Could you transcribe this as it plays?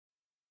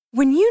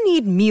When you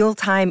need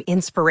mealtime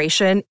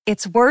inspiration,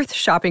 it's worth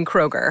shopping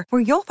Kroger,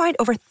 where you'll find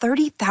over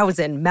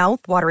 30,000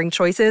 mouth-watering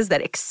choices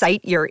that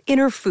excite your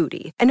inner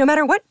foodie. And no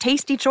matter what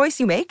tasty choice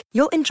you make,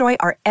 you'll enjoy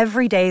our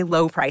everyday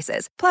low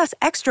prices, plus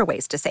extra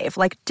ways to save,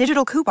 like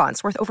digital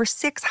coupons worth over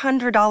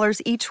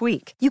 $600 each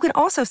week. You can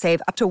also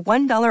save up to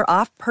 $1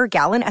 off per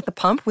gallon at the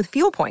pump with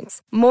fuel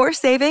points. More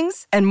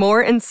savings and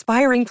more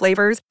inspiring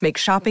flavors make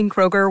shopping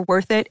Kroger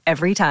worth it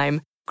every time.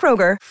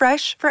 Kroger,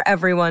 fresh for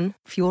everyone.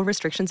 Fuel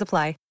restrictions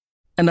apply.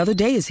 Another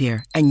day is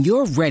here, and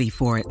you're ready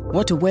for it.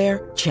 What to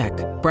wear? Check.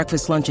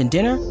 Breakfast, lunch, and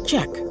dinner?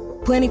 Check.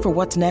 Planning for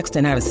what's next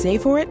and how to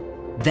save for it?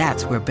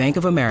 That's where Bank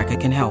of America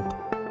can help.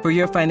 For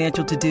your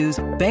financial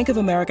to-dos, Bank of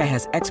America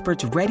has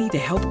experts ready to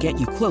help get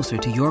you closer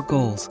to your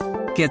goals.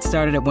 Get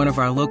started at one of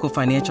our local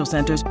financial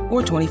centers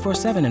or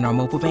 24/7 in our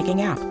mobile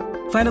banking app.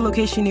 Find a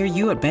location near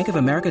you at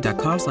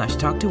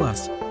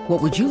bankofamerica.com/talktous.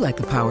 What would you like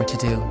the power to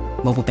do?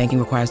 Mobile banking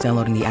requires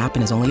downloading the app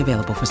and is only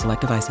available for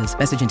select devices.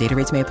 Message and data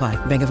rates may apply.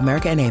 Bank of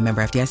America N.A.,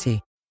 member FDIC.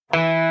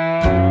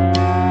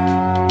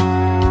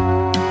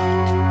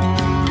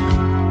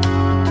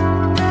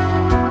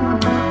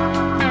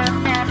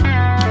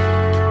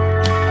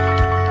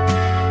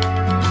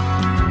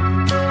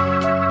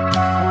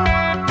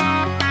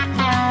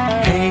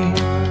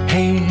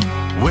 Hey,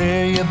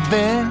 where you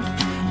been?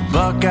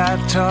 Buckeye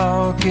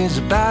Talk is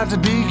about to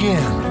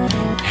begin.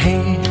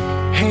 Hey,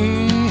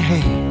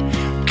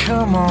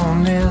 come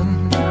on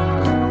in.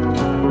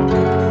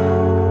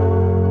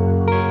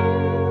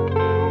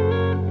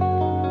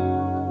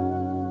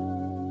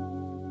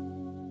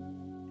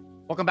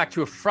 Welcome back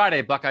to a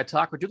Friday Buckeye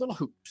Talk. We're doing little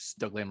hoops.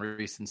 Doug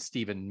Lamreese and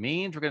Stephen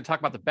Means. We're going to talk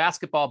about the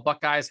basketball.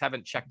 Buckeyes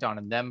haven't checked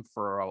on them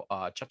for a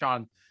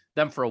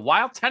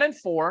while.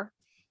 10-4,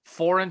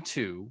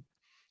 4-2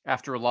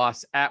 after a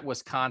loss at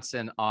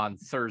Wisconsin on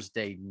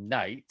Thursday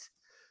night.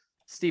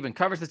 Stephen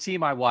covers the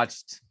team. I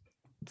watched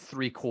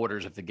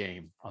 3/4 of the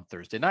game on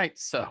Thursday night,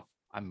 so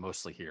I'm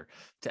mostly here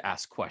to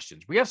ask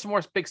questions. We have some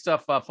more big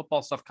stuff,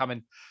 football stuff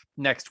coming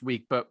next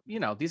week, but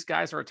these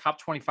guys are a top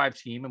 25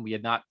 team, and we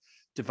had not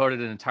devoted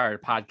an entire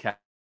podcast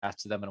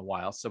to them in a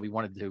while. So we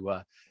wanted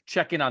to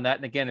check in on that.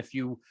 And again, if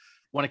you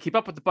want to keep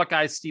up with the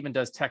Buckeyes, Stephen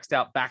does text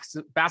out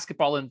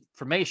basketball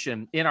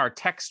information in our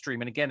text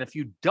stream. And again, if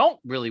you don't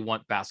really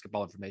want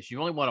basketball information, you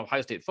only want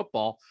Ohio State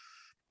football,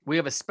 we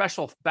have a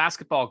special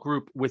basketball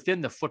group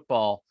within the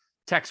football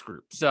text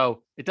group.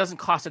 So it doesn't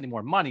cost any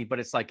more money, but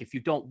it's like, if you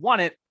don't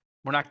want it,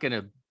 we're not going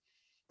to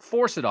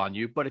force it on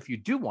you. But if you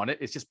do want it,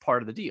 it's just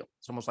part of the deal.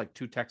 It's almost like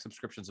 2 text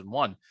subscriptions in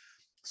one.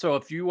 So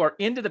if you are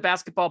into the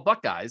basketball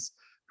Buckeyes,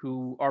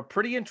 who are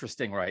pretty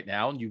interesting right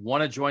now, and you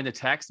want to join the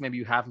text, maybe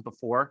you haven't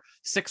before,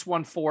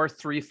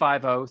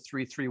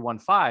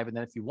 614-350-3315. And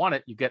then if you want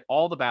it, you get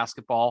all the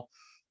basketball,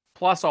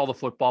 plus all the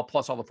football,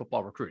 plus all the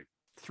football recruiting.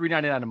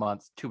 $3.99 a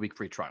month, 2-week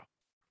free trial.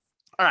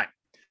 All right,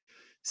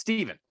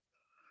 Stephen,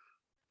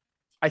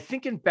 I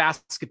think in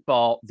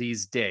basketball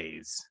these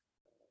days,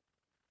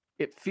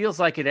 it feels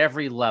like at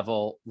every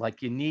level,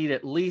 like you need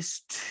at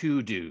least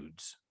 2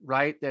 dudes,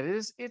 right?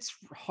 It's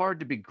hard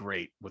to be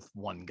great with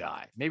one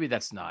guy. Maybe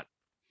that's not, I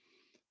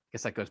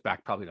guess that goes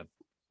back probably to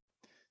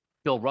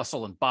Bill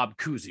Russell and Bob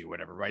Cousy or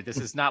whatever, right? This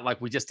is not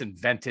like we just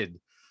invented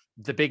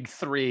the big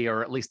 3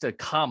 or at least a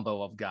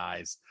combo of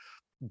guys.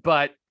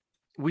 But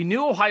we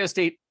knew Ohio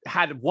State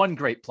had one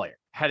great player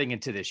heading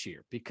into this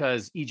year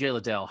because E.J.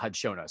 Liddell had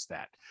shown us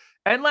that.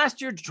 And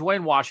last year,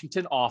 Dwayne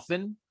Washington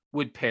often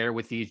would pair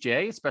with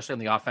EJ, especially on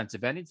the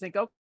offensive end. You'd think,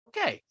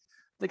 okay,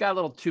 they got a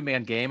little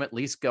 2-man game at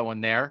least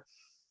going there.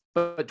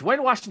 But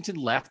Dwayne Washington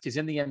left. He's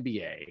in the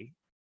NBA.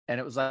 And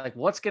it was like,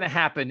 what's going to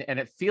happen? And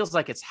it feels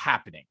like it's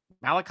happening.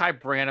 Malachi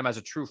Branham, as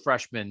a true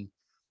freshman,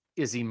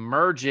 is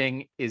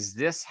emerging. Is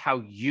this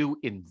how you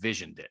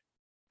envisioned it?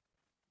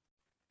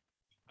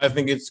 I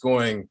think it's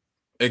going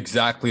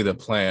exactly the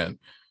plan.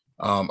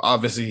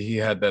 Obviously, he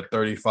had that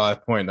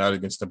 35-point night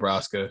against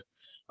Nebraska,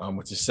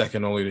 which is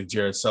second only to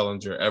Jared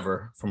Sullinger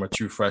ever from a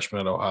true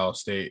freshman at Ohio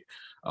State.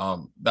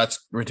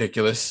 That's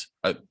ridiculous.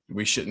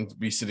 We shouldn't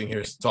be sitting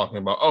here talking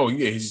about, oh,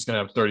 yeah, he's just going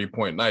to have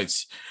 30-point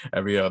nights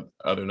every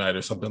other night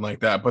or something like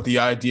that. But the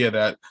idea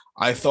that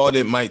I thought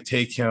it might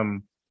take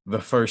him the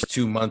first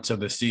 2 months of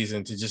the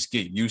season to just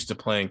get used to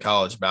playing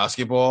college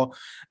basketball,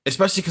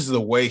 especially because of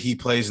the way he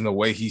plays and the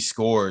way he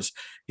scores.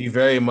 He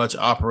very much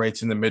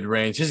operates in the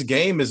mid-range. His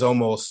game is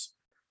almost –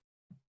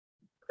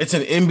 it's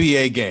an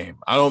NBA game.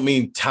 I don't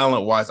mean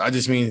talent-wise. I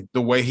just mean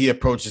the way he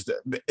approaches the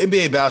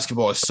NBA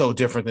basketball is so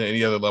different than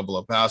any other level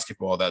of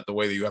basketball that the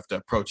way that you have to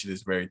approach it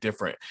is very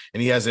different.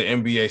 And he has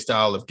an NBA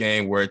style of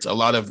game where it's a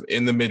lot of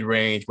in the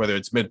mid-range, whether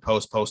it's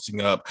mid-post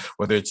posting up,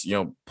 whether it's,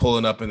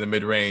 pulling up in the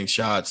mid-range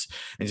shots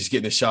and just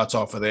getting the shots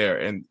off of there.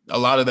 And a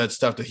lot of that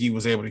stuff that he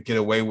was able to get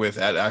away with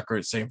at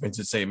Akron St.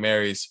 Vincent St.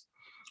 Mary's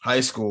High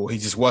School, he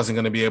just wasn't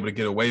going to be able to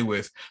get away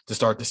with to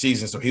start the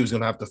season. So he was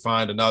going to have to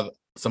find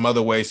some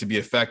other ways to be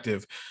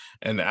effective.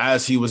 And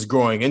as he was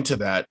growing into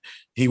that,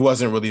 he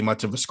wasn't really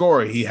much of a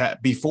scorer. He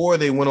had, before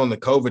they went on the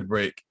COVID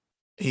break,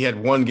 He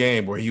had one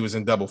game where he was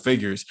in double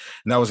figures,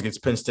 and that was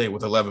against Penn State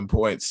with 11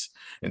 points.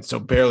 And so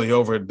barely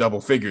over double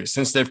figures.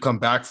 Since they've come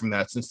back from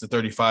that, since the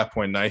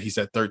 35-point night, he's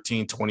at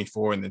 13,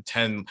 24, and then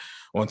 10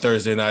 on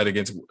Thursday night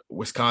against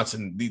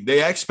Wisconsin.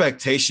 The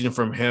expectation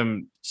from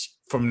him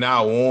from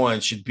now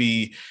on should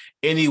be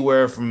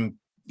anywhere from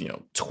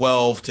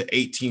 12 to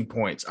 18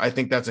 points. I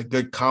think that's a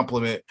good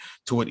compliment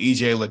to what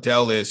EJ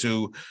Liddell is,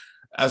 who,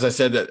 as I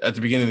said at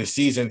the beginning of the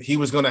season, he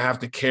was going to have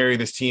to carry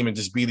this team and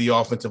just be the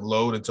offensive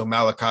load until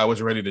Malachi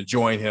was ready to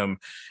join him.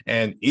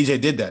 And EJ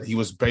did that. He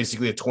was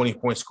basically a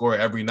 20-point scorer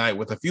every night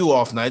with a few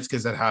off nights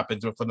because that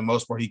happens. But for the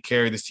most part, he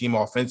carried this team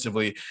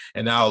offensively.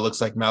 And now it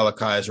looks like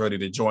Malachi is ready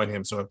to join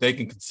him. So if they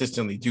can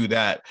consistently do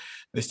that,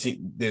 this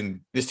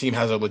team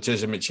has a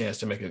legitimate chance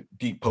to make a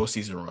deep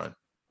postseason run.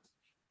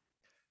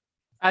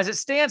 As it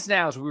stands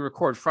now, as we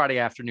record Friday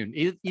afternoon,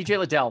 EJ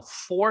Liddell,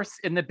 4th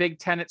in the Big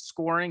Ten at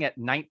scoring at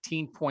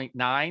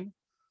 19.9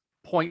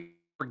 points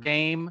per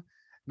game.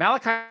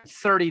 Malachi,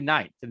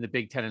 39th in the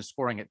Big Ten and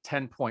scoring at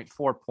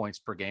 10.4 points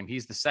per game.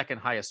 He's the second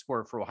highest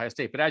scorer for Ohio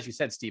State. But as you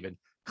said, Stephen,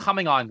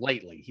 coming on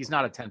lately, he's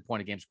not a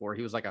 10-point-a-game scorer.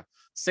 He was like a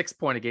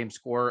 6-point-a-game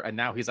scorer, and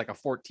now he's like a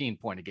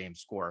 14-point-a-game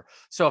scorer.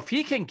 So if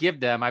he can give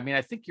them, I mean,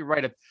 I think you're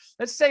right.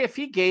 Let's say if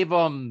he gave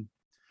them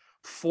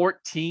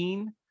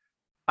 14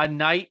 a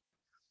night,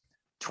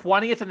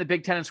 20th in the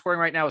Big Ten in scoring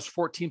right now is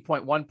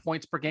 14.1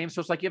 points per game. So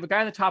it's like you have a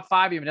guy in the top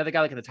 5, you have another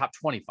guy like in the top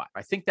 25.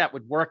 I think that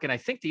would work. And I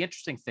think the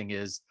interesting thing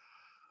is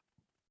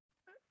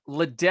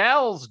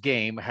Liddell's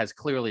game has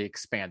clearly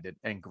expanded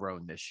and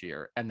grown this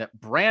year, and that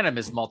Branham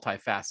is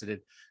multifaceted.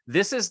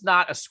 This is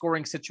not a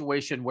scoring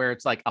situation where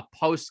it's like a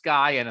post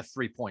guy and a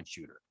 3-point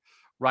shooter,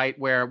 right?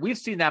 Where we've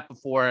seen that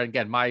before. And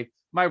again, my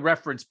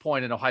reference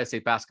point in Ohio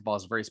State basketball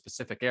is a very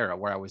specific era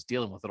where I was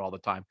dealing with it all the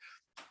time.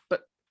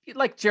 But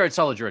like Jared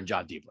Sullinger and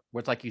John Diebler, where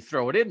it's like you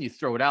throw it in, you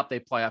throw it out, they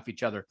play off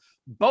each other.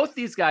 Both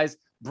these guys,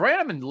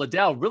 Branham and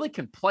Liddell, really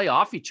can play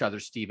off each other,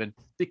 Stephen,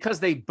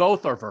 because they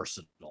both are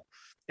versatile.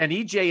 And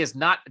EJ is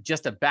not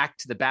just a back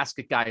to the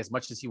basket guy as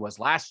much as he was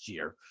last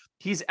year.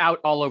 He's out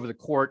all over the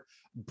court.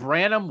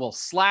 Branham will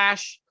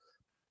slash.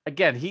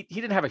 Again, he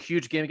didn't have a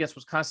huge game against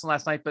Wisconsin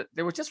last night, but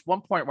there was just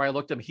one point where I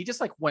looked at him. He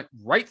just like went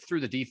right through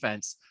the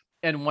defense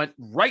and went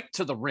right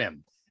to the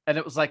rim. And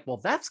it was like, well,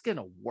 that's going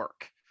to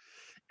work.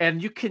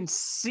 And you can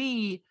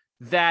see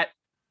that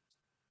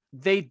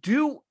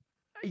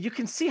you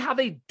can see how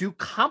they do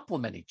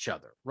complement each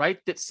other, right?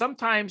 That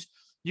sometimes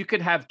you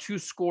can have two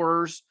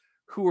scorers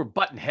who are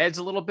butting heads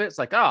a little bit. It's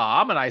like, oh,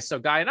 I'm an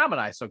ISO guy and I'm an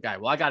ISO guy.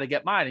 Well, I got to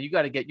get mine and you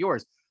got to get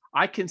yours.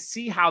 I can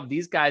see how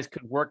these guys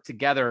could work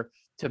together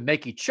to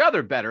make each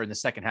other better in the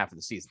second half of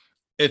the season.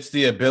 It's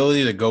the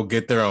ability to go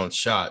get their own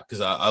shot,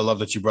 because I love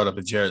that you brought up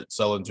the Jared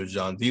Sullinger,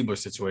 John Diebler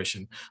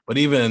situation. But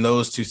even in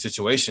those two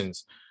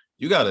situations,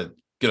 you got to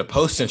get a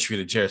post entry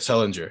to Jared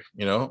Sullinger,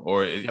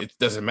 or it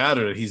doesn't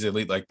matter that he's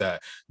elite like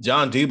that.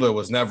 John Diebler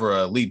was never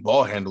an elite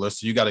ball handler,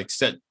 so you got to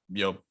set,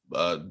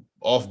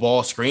 off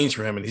ball screens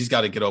for him, and he's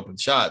got to get open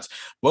shots.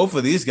 Both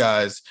of these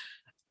guys,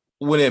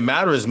 when it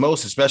matters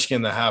most, especially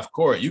in the half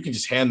court, you can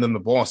just hand them the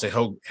ball and say,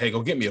 hey,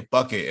 go get me a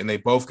bucket. And they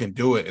both can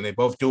do it. And they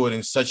both do it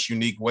in such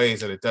unique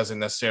ways that it doesn't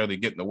necessarily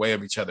get in the way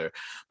of each other.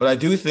 But I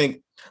do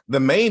think the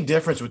main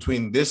difference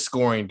between this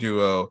scoring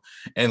duo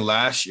and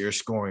last year's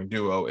scoring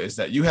duo is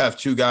that you have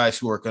two guys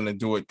who are going to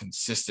do it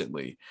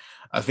consistently.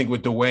 I think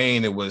with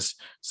Dwayne, it was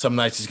some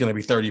nights it's going to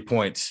be 30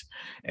 points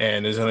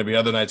and there's going to be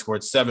other nights where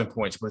it's 7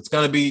 points, but it's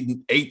going to be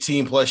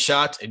 18 plus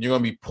shots and you're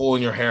going to be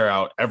pulling your hair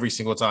out every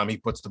single time he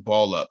puts the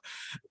ball up.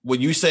 When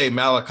you say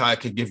Malachi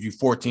could give you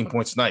 14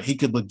 points a night, he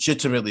could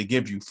legitimately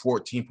give you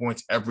 14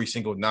 points every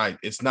single night.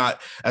 It's not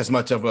as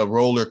much of a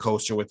roller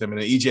coaster with him.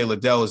 And EJ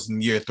Liddell is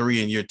in year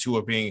 3 and year 2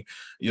 of being,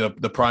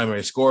 the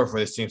primary scorer for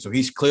this team. So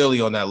he's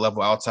clearly on that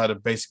level outside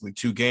of basically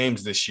 2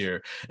 games this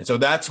year. And so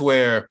that's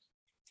where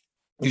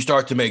you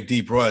start to make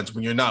deep runs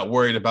when you're not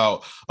worried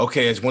about,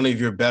 okay, is one of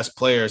your best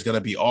players going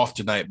to be off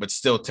tonight, but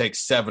still take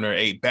 7 or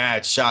 8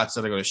 bad shots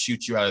that are going to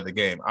shoot you out of the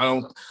game.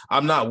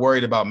 I'm not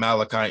worried about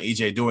Malachi and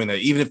EJ doing that.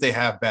 Even if they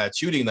have bad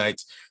shooting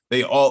nights,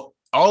 all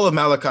of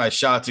Malachi's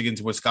shots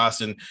against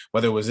Wisconsin,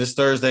 whether it was this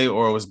Thursday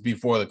or it was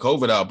before the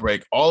COVID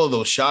outbreak, all of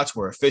those shots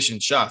were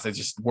efficient shots. They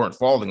just weren't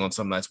falling on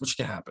some nights, which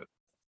can happen.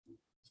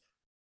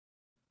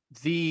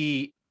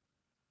 The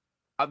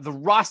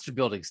roster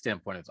building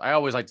standpoint, I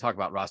always like to talk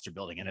about roster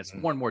building, and it's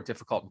more and more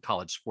difficult in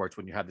college sports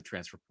when you have the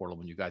transfer portal,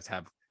 when you guys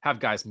have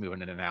guys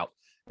moving in and out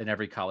in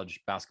every college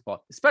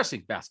basketball, especially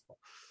basketball.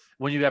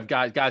 When you have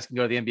guys can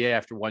go to the NBA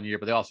after 1 year,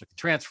 but they also can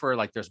transfer.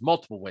 Like there's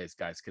multiple ways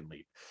guys can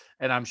leave.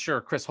 And I'm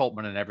sure Chris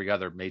Holtmann and every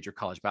other major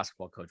college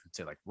basketball coach would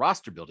say, like,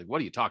 roster building,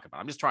 what are you talking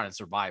about? I'm just trying to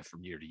survive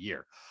from year to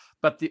year.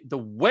 But the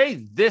way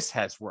this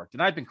has worked,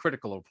 and I've been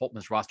critical of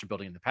Holtmann's roster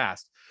building in the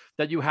past,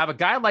 that you have a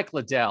guy like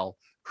Liddell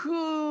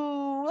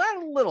who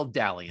had a little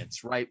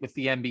dalliance, right, with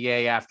the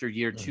NBA after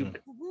year 2,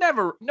 but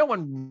no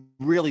one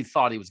really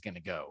thought he was going to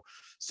go.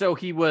 So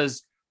he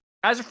was,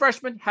 as a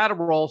freshman, had a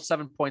role,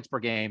 7 points per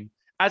game.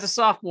 As a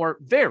sophomore,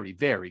 very,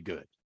 very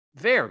good.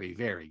 Very,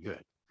 very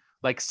good.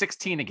 Like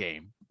 16 a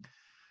game.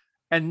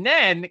 and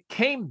then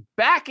came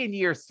back in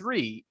year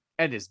 3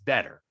 and is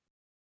better,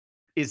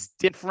 is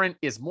different,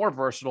 is more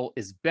versatile,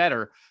 is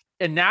better.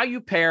 And now you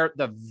pair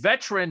the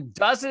veteran,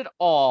 does it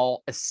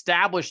all,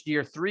 established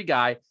year 3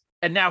 guy,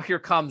 and now here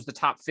comes the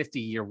top 50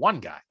 year 1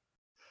 guy.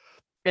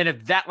 And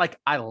if that, like,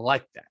 I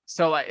like that.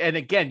 So, and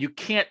again, you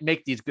can't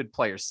make these good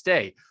players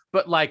stay.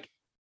 But like,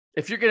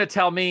 if you're going to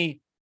tell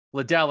me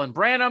Liddell and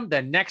Branham,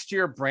 then next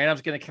year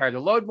Branham's going to carry the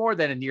load more.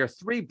 Then in year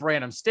 3,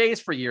 Branham stays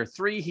for year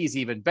 3. He's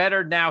even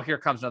better. Now here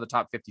comes another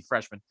top 50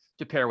 freshman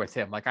to pair with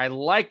him. Like, I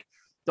like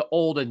the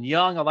old and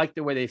young. I like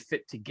the way they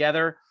fit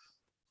together.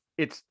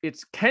 It's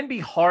can be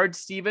hard,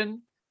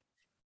 Stephen,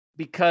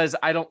 because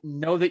I don't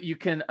know that you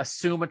can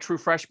assume a true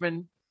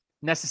freshman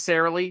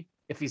necessarily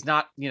if he's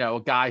not,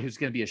 a guy who's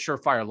going to be a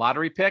surefire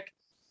lottery pick.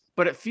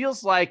 But it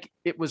feels like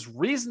it was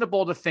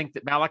reasonable to think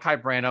that Malachi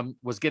Branham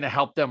was going to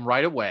help them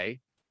right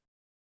away.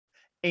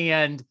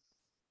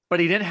 But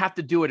he didn't have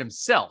to do it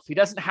himself. He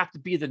doesn't have to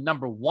be the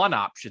number 1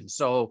 option.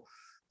 So,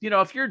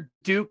 if you're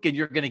Duke and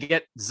you're going to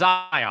get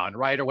Zion,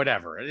 right, or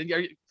whatever, and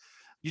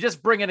you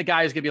just bring in a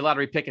guy who's going to be a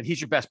lottery pick and he's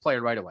your best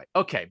player right away.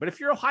 Okay. But if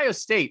you're Ohio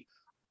State,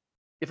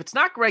 if it's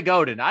not Greg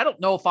Oden, I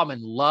don't know if I'm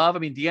in love. I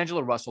mean,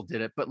 D'Angelo Russell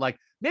did it, but like,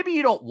 maybe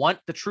you don't want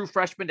the true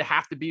freshman to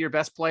have to be your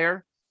best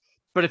player.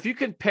 But if you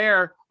can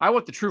pair, I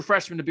want the true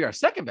freshman to be our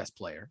second best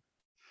player,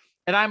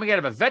 and I'm going to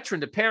have a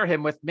veteran to pair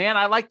him with, man,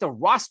 I like the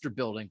roster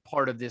building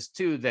part of this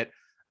too. That,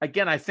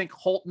 again, I think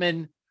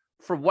Holtmann,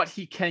 for what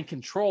he can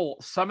control,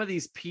 some of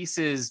these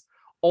pieces,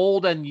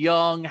 old and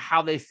young,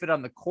 how they fit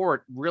on the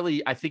court,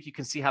 really, I think you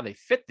can see how they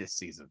fit this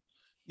season.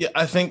 Yeah,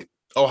 I think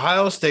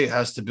Ohio State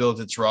has to build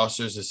its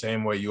rosters the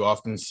same way you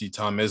often see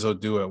Tom Izzo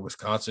do at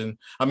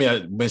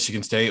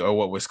Michigan State, or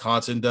what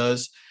Wisconsin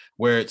does,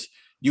 where it's,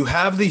 you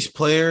have these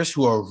players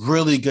who are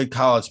really good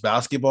college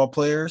basketball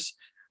players,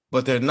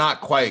 but they're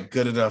not quite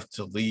good enough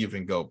to leave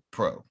and go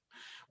pro,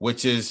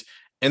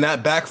 and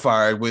that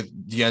backfired with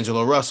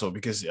D'Angelo Russell,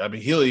 because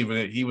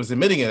he was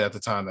admitting it at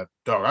the time that,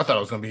 I thought I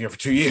was going to be here for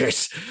 2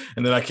 years.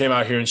 And then I came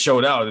out here and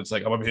showed out. It's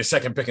like, I'm going to be the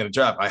second pick in the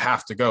draft. I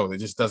have to go. It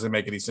just doesn't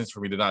make any sense for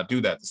me to not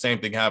do that. The same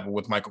thing happened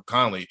with Michael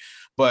Conley.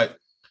 But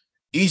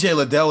EJ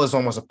Liddell is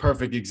almost a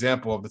perfect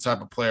example of the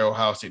type of player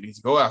Ohio State needs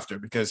to go after,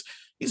 because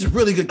he's a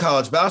really good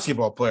college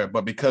basketball player,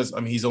 but because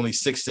he's only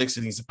 6'6"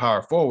 and he's a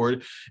power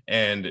forward,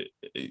 and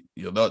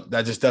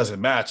that just doesn't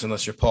match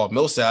unless you're Paul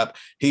Millsap.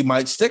 He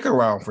might stick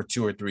around for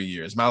 2 or 3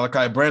 years.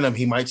 Malachi Branham,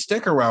 he might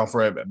stick around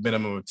for a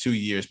minimum of 2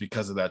 years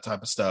because of that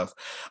type of stuff.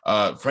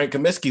 Frank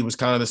Kaminsky was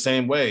kind of the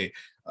same way.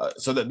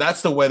 So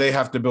that's the way they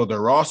have to build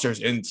their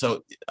rosters. And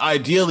so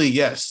ideally,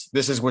 yes,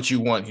 this is what you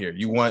want here.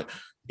 You want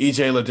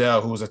EJ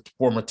Liddell, who was a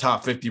former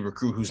top 50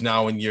 recruit, who's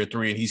now in year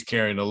 3 and he's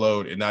carrying the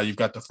load. And now you've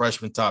got the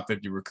freshman top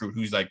 50 recruit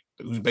who's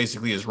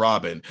basically is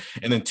Robin.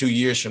 And then 2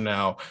 years from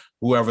now,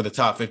 whoever the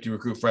top 50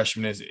 recruit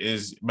freshman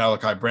is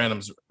Malachi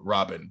Branham's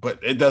Robin. But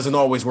it doesn't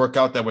always work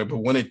out that way. But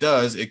when it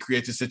does, it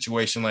creates a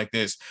situation like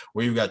this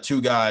where you've got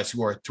 2 guys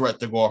who are a threat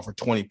to go off for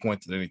 20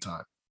 points at any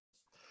time.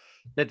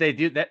 That they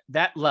do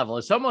that level.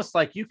 It's almost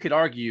like you could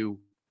argue,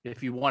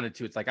 if you wanted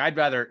to, it's like, I'd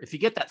rather, if you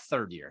get that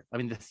third year,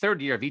 the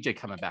third year of EJ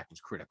coming back was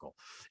critical.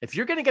 If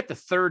you're going to get the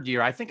third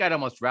year, I think I'd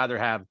almost rather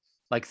have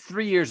like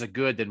 3 years of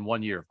good than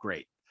 1 year of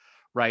great.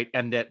 Right.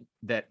 And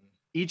that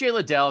EJ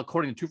Liddell,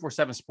 according to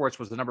 247 Sports,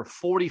 was the number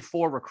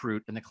 44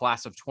 recruit in the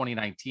class of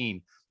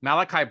 2019.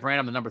 Malachi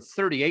Branham, the number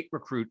 38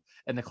 recruit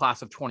in the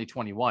class of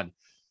 2021.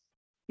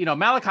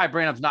 Malachi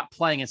Branham's not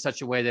playing in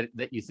such a way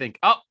that you think,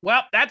 oh,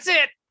 well, that's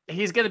it.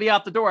 He's going to be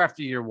out the door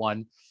after year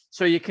 1.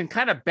 So you can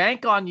kind of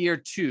bank on year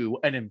 2,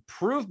 an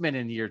improvement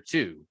in year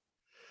 2.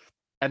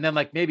 And then,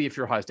 like, maybe if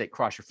you're Ohio State,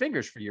 cross your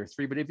fingers for year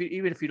 3. But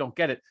even if you don't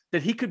get it,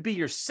 that he could be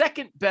your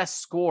second best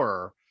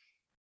scorer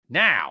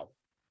now,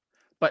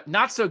 but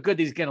not so good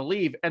that he's going to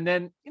leave. And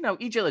then,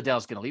 EJ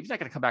Liddell's going to leave. He's not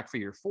going to come back for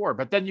year 4.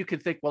 But then you can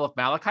think, well, if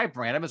Malachi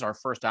Branham is our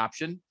first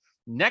option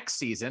next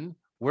season,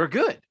 we're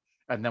good.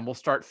 And then we'll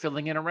start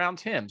filling in around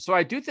him. So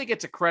I do think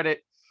it's a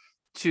credit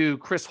to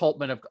Chris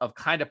Holtmann of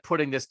kind of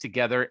putting this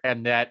together,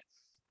 and that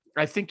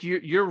I think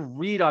your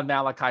read on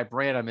Malachi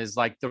Branham is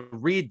like the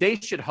read they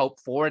should hope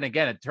for. And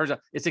again, it turns out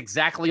it's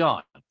exactly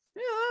on.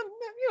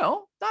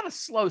 Not a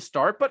slow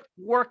start, but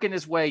working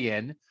his way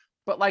in.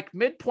 But like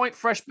midpoint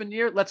freshman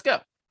year, let's go.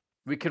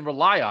 We can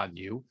rely on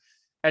you.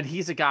 And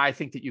he's a guy I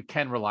think that you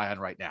can rely on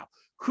right now.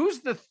 Who's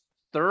the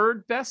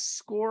third best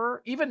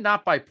scorer, even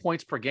not by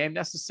points per game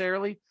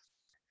necessarily?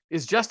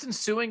 Is Justin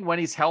Suing, when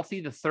he's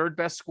healthy, the third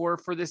best scorer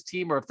for this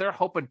team? Or if they're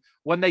hoping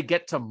when they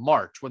get to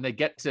March, when they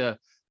get to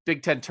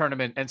Big Ten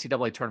tournament,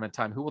 NCAA tournament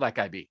time, who will that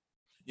guy be?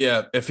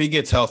 Yeah, if he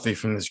gets healthy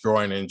from this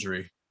groin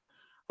injury,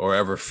 or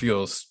ever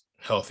feels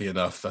healthy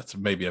enough, that's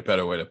maybe a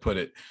better way to put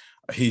it,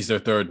 he's their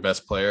third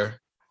best player.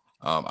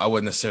 I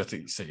wouldn't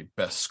necessarily say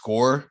best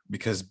scorer,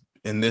 because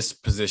in this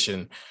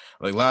position,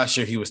 like last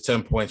year, he was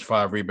 10 points,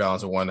 5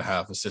 rebounds, and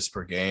 1.5 assists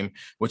per game,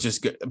 which is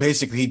good.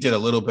 Basically, he did a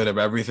little bit of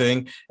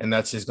everything, and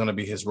that's going to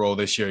be his role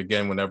this year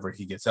again whenever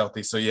he gets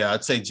healthy. So, yeah,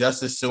 I'd say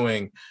Justice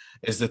Suing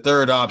is the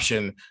third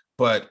option,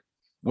 but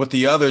with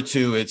the other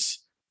two,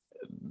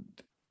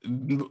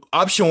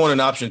 option one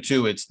and option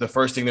two, it's the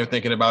first thing they're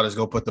thinking about is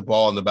go put the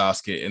ball in the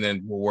basket, and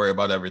then we'll worry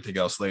about everything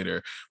else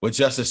later. With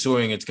Justice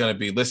Sueing, it's going to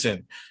be,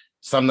 listen,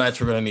 some nights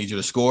we're going to need you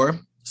to score.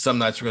 Some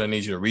nights we're going to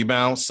need you to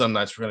rebound. Some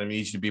nights we're going to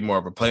need you to be more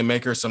of a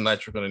playmaker. Some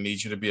nights we're going to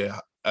need you to be a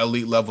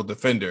elite level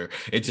defender.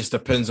 It just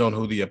depends on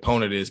who the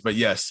opponent is. But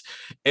yes,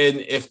 and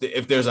if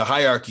there's a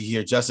hierarchy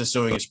here, Justice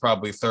Sueing is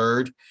probably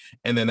third,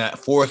 and then that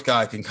fourth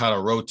guy can kind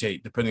of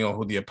rotate depending on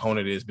who the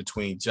opponent is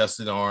between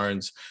Justin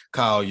Arns,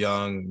 Kyle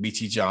Young,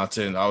 Meechie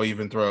Johnson. I'll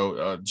even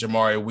throw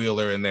Jamari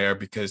Wheeler in there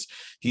because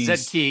he's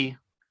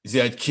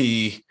Zed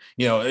Key.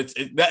 You know,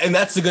 and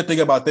that's the good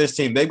thing about this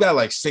team. They've got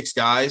like 6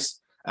 guys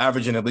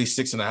averaging at least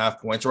 6.5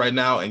 points right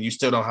now, and you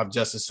still don't have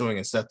Justice Sueing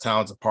and Seth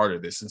Towns a part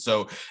of this. And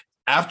so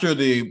after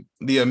the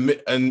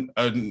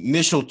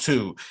initial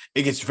 2,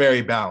 it gets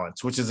very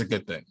balanced, which is a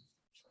good thing.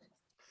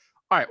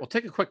 All right, we'll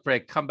take a quick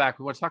break. Come back.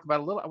 We want to talk about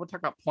I want to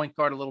talk about point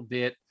guard a little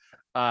bit.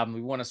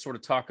 We want to sort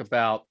of talk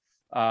about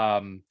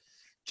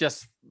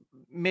just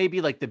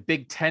maybe like the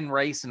Big Ten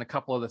race and a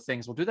couple other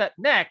things. We'll do that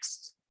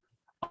next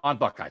on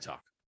Buckeye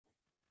Talk.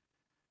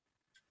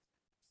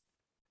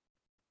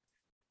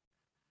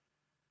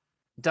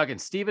 Doug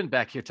and Steven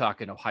back here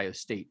talking Ohio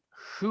State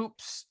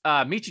hoops.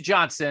 Meechie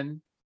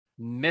Johnson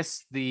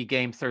missed the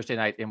game Thursday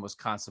night in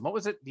Wisconsin. What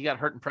was it? He got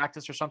hurt in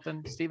practice or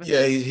something, Steven?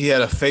 Yeah, he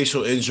had a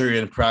facial injury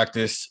in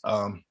practice.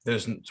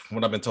 There's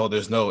what I've been told,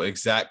 there's no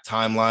exact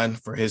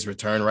timeline for his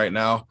return right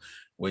now,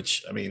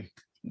 which, I mean,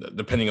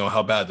 depending on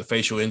how bad the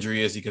facial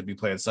injury is, he could be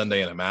playing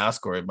Sunday in a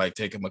mask, or it might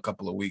take him a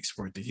couple of weeks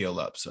for it to heal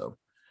up. So,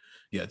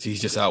 yeah,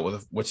 he's just out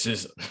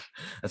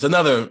that's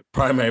another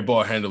primary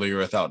ball handler you're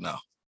without now.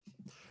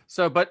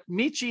 So, but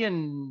Meechie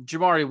and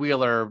Jamari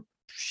Wheeler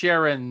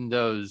sharing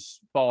those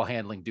ball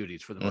handling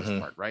duties for the most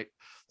part, right?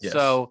 Yes.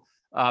 So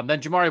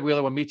then Jamari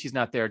Wheeler, when Meechie's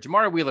not there,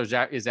 Jamari Wheeler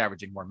is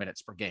averaging more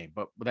minutes per game.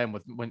 But then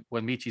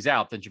when Meechie's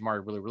out, then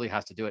Jamari Wheeler really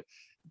has to do it.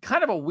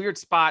 Kind of a weird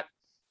spot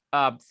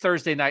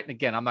Thursday night. And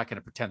again, I'm not going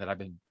to pretend that I've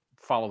been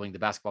following the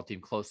basketball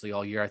team closely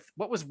all year.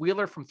 What was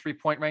Wheeler from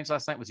 3-point range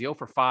last night? Was he 0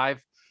 for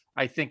 5?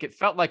 I think it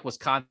felt like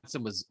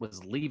Wisconsin was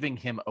leaving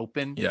him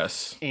open.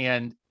 Yes.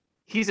 And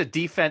he's a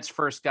defense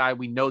first guy.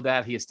 We know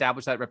that. He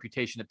established that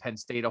reputation at Penn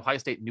State. Ohio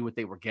State knew what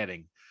they were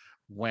getting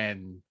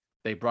when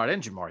they brought in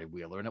Jamari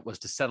Wheeler, and it was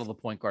to settle the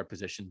point guard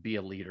position, be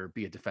a leader,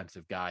 be a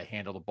defensive guy,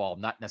 handle the ball,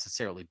 not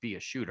necessarily be a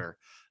shooter.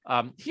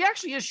 He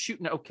actually is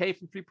shooting okay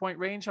from 3-point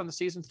range on the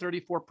season,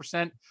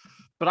 34%.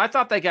 But I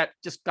thought they got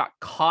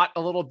caught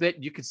a little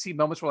bit. You could see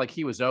moments where like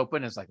he was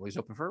open. It's like, well, he's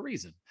open for a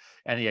reason.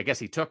 And I guess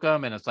he took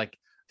them, and it's like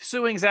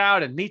Suing's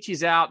out and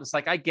Meechie's out. It's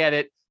like, I get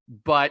it.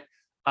 But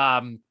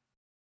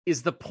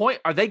is the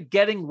point, are they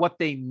getting what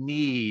they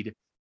need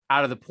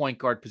out of the point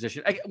guard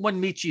position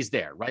when Meechie's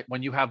there, right?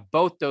 When you have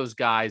both those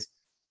guys,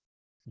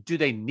 do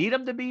they need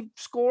them to be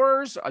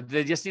scorers? Or do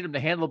they just need them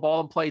to handle the ball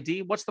and play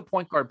D? What's the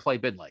point guard play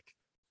been like?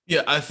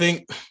 Yeah, I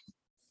think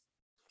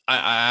I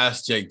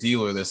asked Jake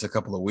Dealer this a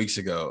couple of weeks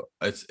ago.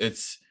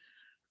 It's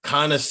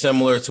kind of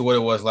similar to what it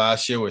was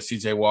last year with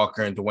CJ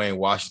Walker and Dwayne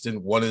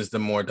Washington. One is the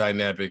more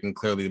dynamic and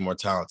clearly the more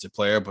talented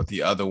player, but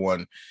the other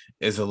one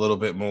is a little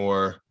bit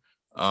more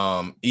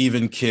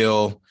even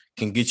kill,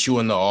 can get you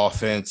in the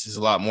offense, is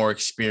a lot more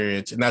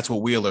experience. And that's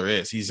what Wheeler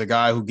is. He's a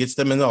guy who gets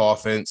them in the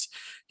offense.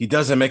 He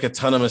doesn't make a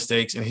ton of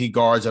mistakes, and he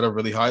guards at a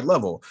really high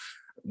level.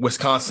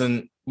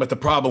 Wisconsin, but the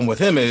problem with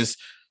him is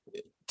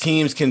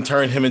teams can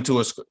turn him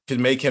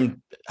can make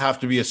him have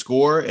to be a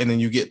scorer. And then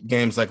you get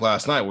games like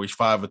last night where he's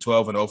 5 of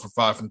 12 and 0 for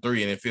 5 from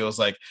 3. And it feels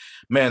like,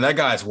 man, that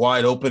guy's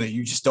wide open, and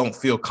you just don't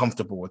feel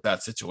comfortable with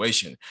that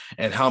situation.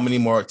 And how many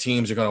more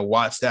teams are going to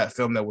watch that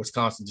film that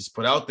Wisconsin just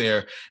put out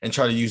there and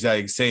try to use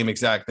that same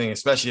exact thing,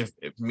 especially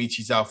if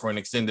Meechie's out for an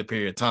extended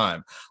period of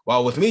time.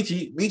 While with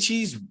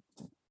Meechie's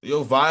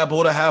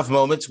viable to have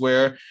moments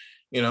where,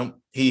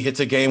 he hits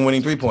a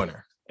game-winning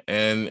three-pointer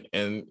and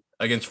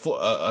against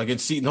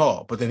Seton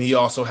Hall, but then he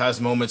also has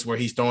moments where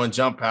he's throwing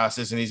jump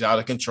passes and he's out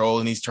of control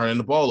and he's turning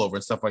the ball over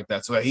and stuff like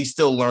that. So he's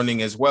still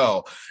learning as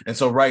well. And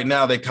so right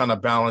now they kind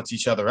of balance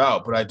each other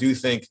out. But I do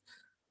think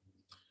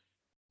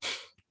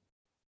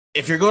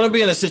if you're going to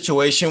be in a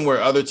situation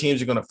where other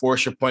teams are going to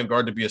force your point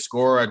guard to be a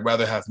scorer, I'd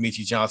rather have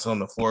Meechie Johnson on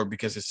the floor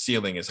because his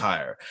ceiling is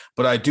higher.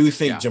 But I do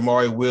think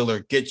Jamari Wheeler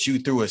gets you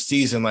through a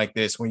season like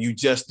this when you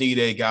just need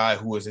a guy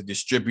who is a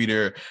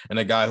distributor and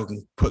a guy who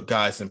can put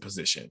guys in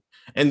position.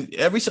 And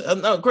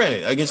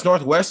granted, against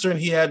Northwestern,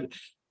 he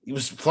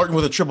was flirting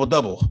with a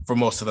triple-double for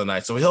most of the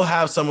night. So he'll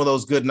have some of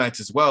those good nights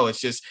as well.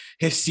 It's just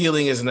his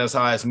ceiling isn't as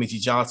high as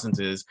Meechie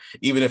Johnson's is,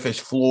 even if his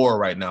floor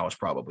right now is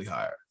probably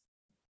higher.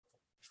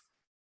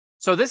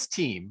 So this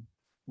team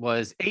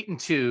was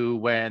 8-2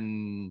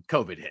 when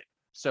COVID hit.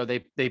 So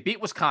they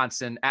beat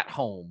Wisconsin at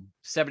home,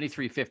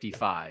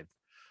 73-55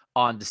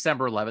 on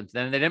December 11th.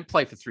 Then they didn't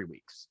play for 3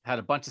 weeks, had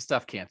a bunch of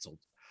stuff canceled.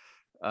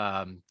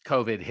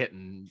 COVID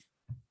hitting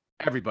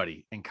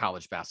everybody in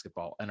college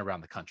basketball and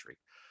around the country.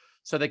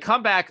 So they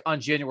come back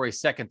on January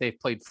 2nd. They've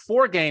played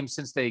 4 games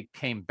since they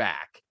came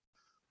back.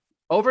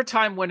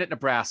 Overtime win at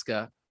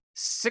Nebraska,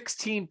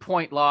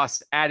 16-point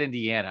loss at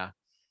Indiana,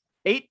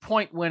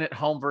 8-point win at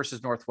home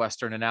versus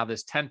Northwestern, and now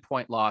this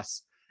 10-point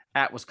loss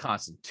at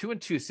Wisconsin.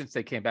 2-2 since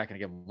they came back. And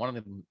again, one of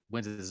them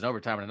wins is in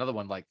overtime, and another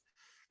one, like,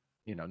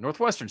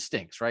 Northwestern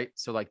stinks, right?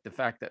 So like the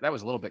fact that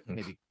was a little bit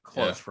maybe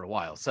close for a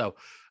while. So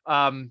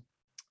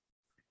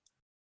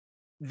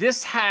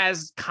this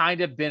has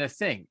kind of been a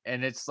thing,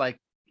 and it's like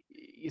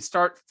you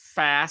start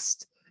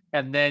fast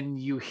and then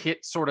you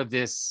hit sort of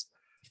this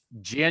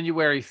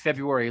January,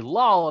 February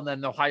lull, and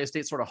then Ohio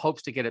State sort of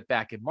hopes to get it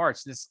back in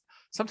March. And this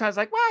sometimes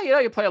like,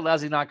 well, you play a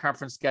lousy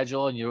non-conference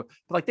schedule, and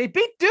like they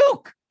beat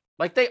Duke.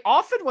 Like they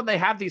often, when they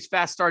have these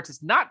fast starts,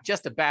 it's not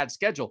just a bad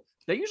schedule.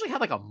 They usually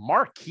have like a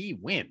marquee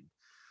win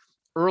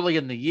early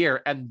in the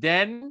year. And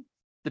then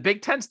the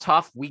Big Ten's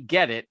tough. We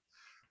get it,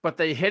 but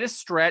they hit a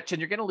stretch and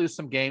you're going to lose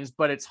some games,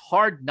 but it's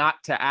hard not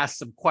to ask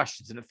some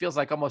questions. And it feels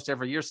like almost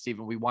every year,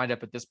 Stephen, we wind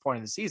up at this point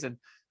in the season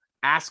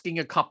asking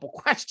a couple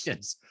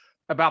questions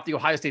about the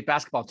Ohio State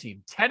basketball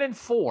team.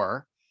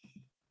 10-4.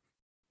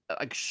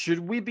 Like, should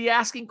we be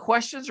asking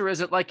questions, or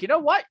is it like, you know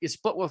what? You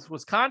split with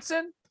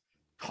Wisconsin,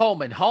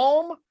 home and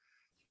home.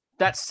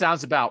 That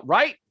sounds about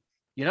right.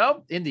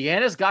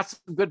 Indiana's got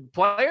some good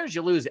players.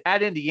 You lose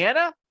at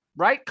Indiana,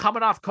 right?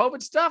 Coming off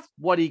COVID stuff.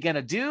 What are you going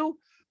to do?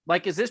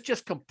 Like, is this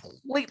just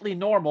completely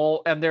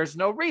normal and there's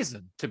no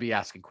reason to be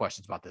asking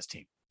questions about this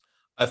team?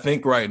 I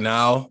think right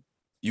now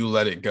you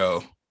let it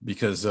go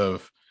because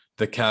of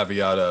the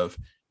caveat of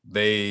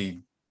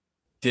they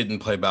didn't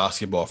play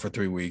basketball for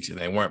 3 weeks and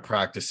they weren't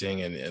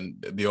practicing.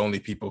 And the only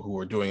people who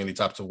were doing any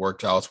types of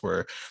workouts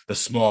were the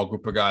small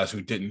group of guys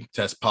who didn't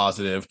test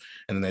positive.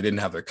 And then they didn't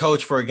have their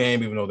coach for a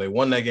game, even though they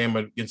won that game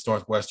against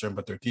Northwestern,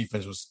 but their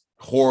defense was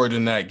horrid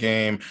in that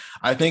game.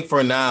 I think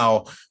for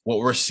now, what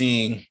we're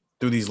seeing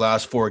through these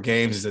last 4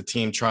 games is a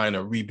team trying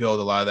to rebuild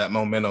a lot of that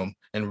momentum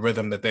and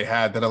rhythm that they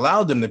had that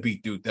allowed them to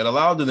beat Duke, that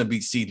allowed them to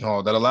beat Seton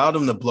Hall, that allowed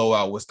them to blow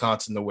out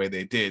Wisconsin the way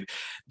they did.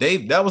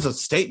 That was a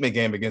statement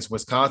game against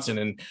Wisconsin.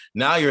 And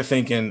now you're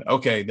thinking,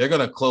 okay, they're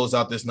going to close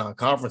out this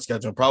non-conference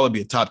schedule and probably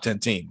be a top 10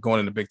 team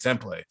going into Big Ten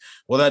play.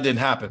 Well, that didn't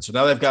happen. So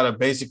now they've got to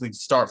basically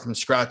start from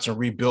scratch and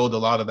rebuild a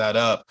lot of that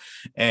up.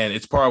 And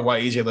it's part of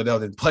why EJ Liddell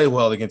didn't play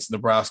well against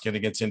Nebraska and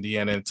against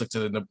Indiana, and it took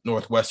to the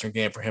Northwestern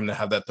game for him to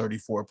have that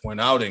 34-point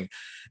outing.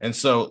 And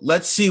so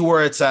let's see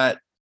where it's at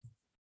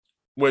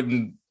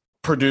when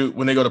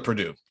they go to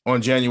Purdue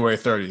on January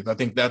 30th. I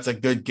think that's a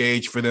good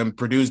gauge for them.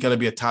 Purdue's going to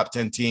be a top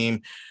 10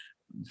 team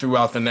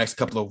throughout the next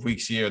couple of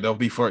weeks here. They'll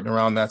be flirting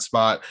around that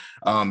spot.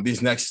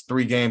 These next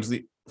 4 games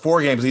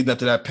leading up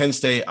to that, Penn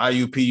State,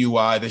 IU,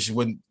 PUI,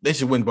 they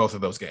should win both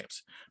of those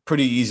games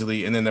pretty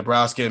easily. And then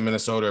Nebraska and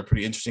Minnesota are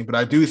pretty interesting. But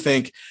I do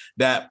think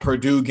that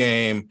Purdue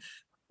game,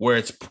 where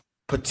it's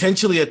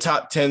potentially a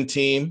top 10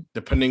 team,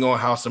 depending on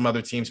how some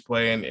other teams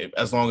play, and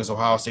as long as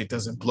Ohio State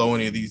doesn't blow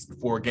any of these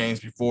 4 games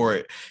before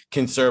it,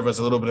 can serve as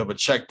a little bit of a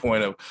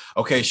checkpoint of,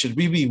 okay, should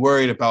we be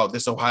worried about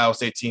this Ohio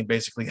State team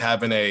basically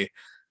having a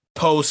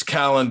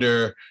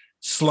post-calendar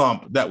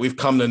slump that we've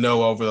come to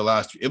know over the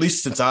last, at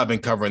least since I've been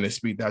covering this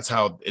beat, that's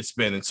how it's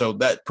been. And so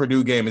that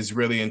Purdue game is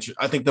really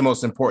I think the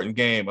most important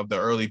game of the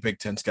early Big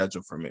Ten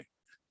schedule for me.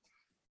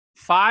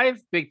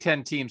 5 Big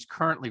Ten teams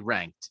currently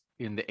ranked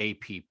in the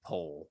AP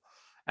poll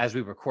as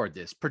we record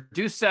this.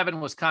 Purdue 7,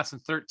 Wisconsin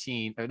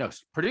 13.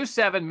 Purdue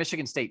 7,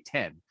 Michigan State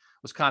 10,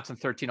 Wisconsin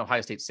 13,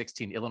 Ohio State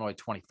 16, Illinois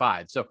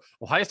 25. So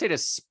Ohio State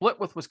has split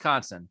with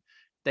Wisconsin.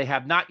 They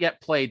have not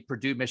yet played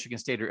Purdue, Michigan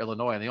State, or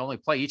Illinois, and they only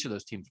play each of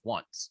those teams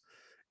once.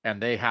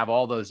 And they have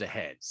all those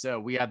ahead. So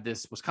we have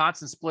this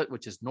Wisconsin split,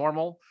 which is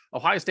normal.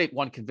 Ohio State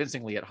won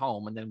convincingly at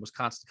home, and then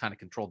Wisconsin kind of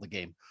controlled the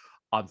game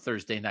on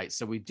Thursday night.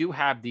 So we do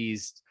have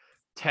these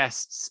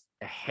tests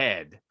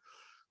ahead.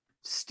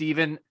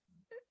 Stephen,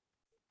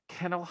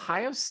 can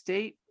Ohio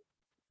State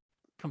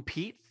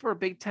compete for a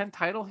Big Ten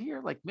title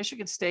here? Like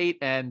Michigan State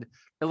and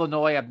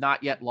Illinois have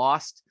not yet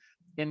lost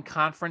in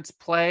conference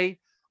play.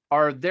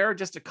 Are there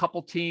just a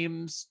couple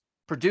teams?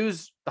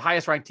 Purdue's the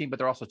highest ranked team, but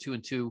they're also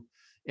 2-2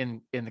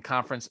 in the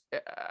conference.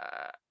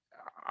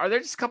 Are there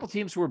just a couple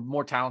teams who are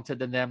more talented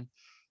than them,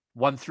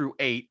 1 through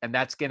 8, and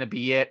that's going to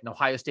be it? And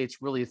Ohio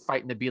State's really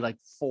fighting to be like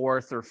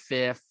 4th or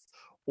 5th?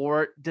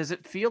 Or does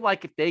it feel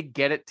like if they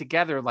get it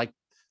together, like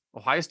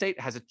Ohio State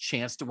has a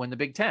chance to win the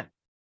Big Ten?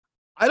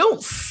 I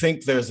don't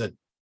think there's a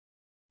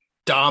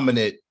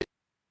dominant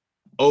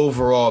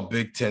overall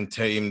Big Ten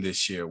team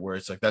this year where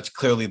it's like that's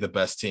clearly the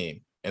best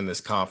team in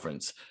this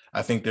conference.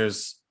 I think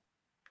there's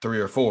 3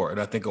 or 4, and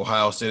I think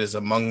Ohio State is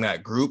among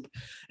that group.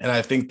 And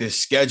I think this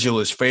schedule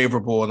is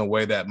favorable in a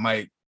way that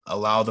might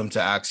allow them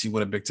to actually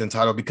win a Big Ten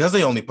title because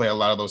they only play a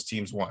lot of those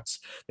teams once.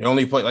 They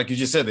only play, like you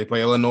just said, they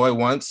play Illinois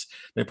once,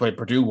 they play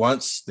Purdue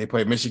once, they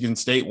play Michigan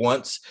State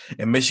once,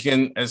 and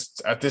Michigan has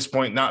at this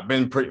point not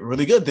been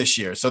really good this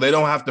year. So they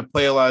don't have to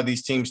play a lot of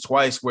these teams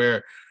twice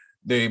where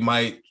they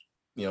might,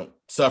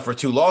 suffer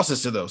 2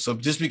 losses to those. So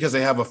just because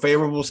they have a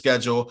favorable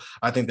schedule,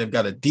 I think they've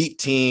got a deep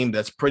team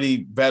that's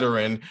pretty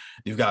veteran.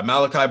 You've got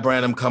Malachi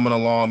Branham coming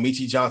along.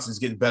 Meechie Johnson's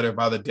getting better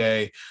by the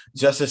day.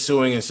 Justice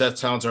Suing and Seth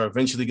Towns are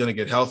eventually going to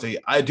get healthy.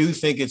 I do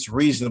think it's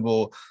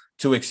reasonable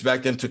to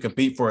expect them to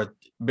compete for a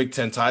Big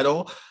Ten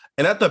title.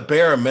 And at the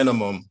bare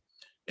minimum,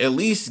 at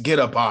least get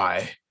a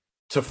bye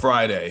to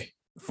Friday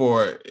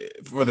for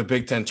the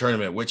Big Ten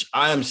tournament, which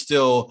I am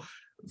still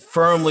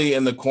firmly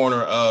in the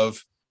corner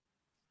of.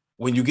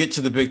 When you get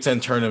to the Big Ten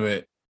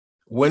tournament,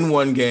 win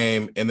one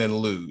game and then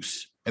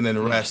lose and then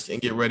rest and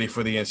get ready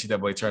for the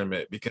NCAA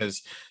tournament,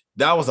 because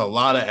that was a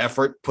lot of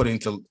effort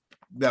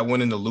that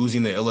went into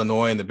losing to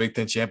Illinois in the Big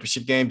Ten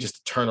championship game just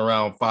to turn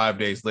around 5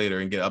 days later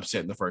and get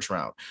upset in the first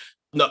round.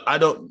 No,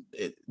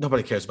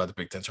 nobody cares about the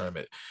Big Ten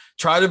tournament.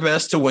 Try the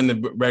best to win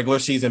the regular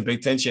season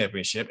Big Ten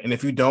championship. And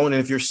if you don't,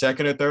 and if you're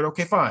second or third,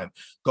 okay, fine.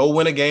 Go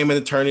win a game in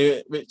the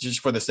tournament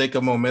just for the sake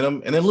of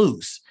momentum and then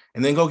lose.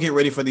 And then go get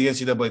ready for the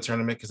NCAA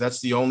tournament, because that's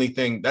the only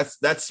thing.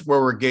 That's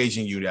where we're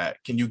gauging you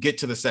at. Can you get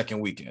to the second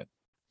weekend?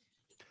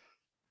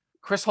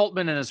 Chris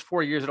Holtmann in his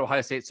 4 years at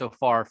Ohio State so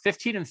far,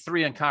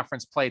 15-3 in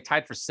conference play,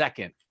 tied for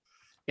second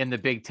in the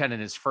Big Ten in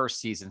his first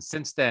season.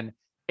 Since then,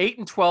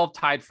 8-12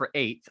 tied for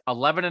 8th,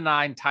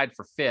 11-9 tied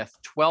for 5th,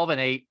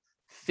 12-8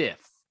 5th.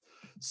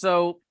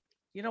 So,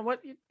 you know what?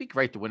 It'd be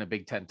great to win a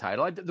Big Ten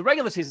title. The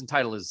regular season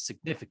title is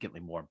significantly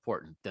more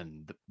important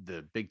than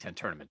the Big Ten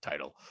tournament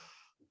title.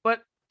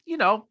 But you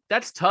know,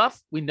 that's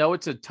tough. We know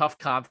it's a tough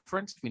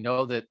conference. We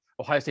know that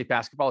Ohio State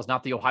basketball is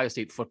not the Ohio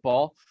State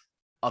football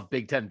of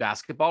Big Ten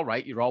basketball,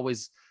 right? You're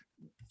always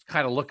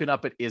kind of looking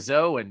up at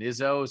Izzo, and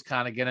Izzo is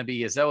kind of going to be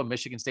Izzo, and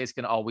Michigan State's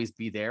going to always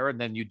be there. And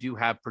then you do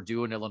have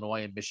Purdue and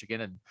Illinois and Michigan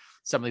and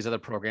some of these other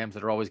programs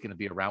that are always going to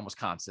be around,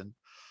 Wisconsin.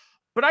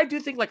 But I do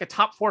think like a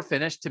top 4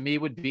 finish to me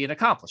would be an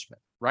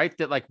accomplishment, right?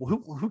 That like,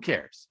 who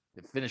cares?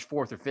 If finish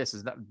 4th or 5th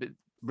is not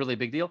really a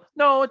big deal.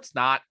 No, it's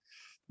not.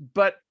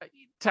 But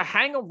to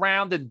hang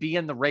around and be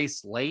in the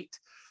race late,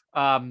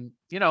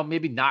 you know,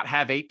 maybe not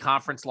have 8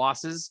 conference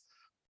losses,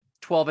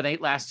 12-8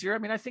 last year. I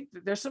mean, I think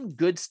there's some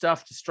good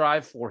stuff to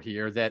strive for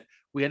here, that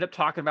we end up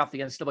talking about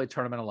the NCAA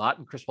tournament a lot,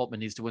 and Chris Holtmann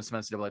needs to win some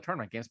NCAA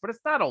tournament games, but it's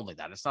not only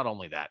that. It's not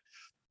only that.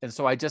 And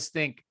so I just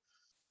think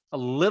a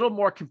little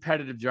more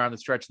competitive during the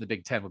stretch in the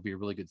Big Ten would be a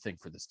really good thing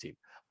for this team.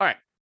 All right.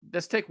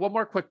 Let's take one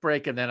more quick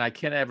break, and then I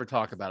can't ever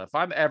talk about it. If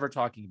I'm ever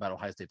talking about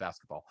Ohio State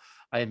basketball,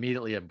 I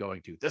immediately am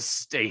going to the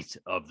state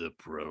of the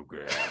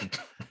program.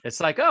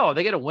 It's like, oh,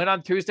 they get a win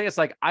on Tuesday. It's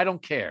like, I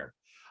don't care.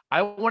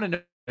 I want to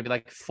know maybe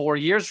like 4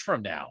 years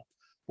from now.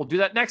 We'll do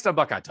that next on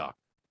Buckeye Talk.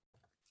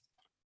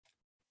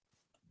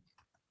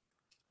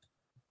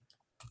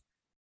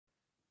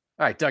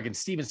 All right, Doug and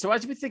Steven. So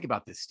as we think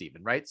about this,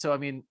 Steven, right? So, I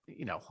mean,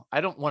 you know,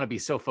 I don't want to be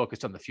so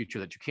focused on the future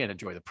that you can't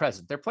enjoy the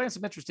present. They're playing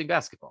some interesting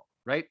basketball,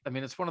 right? I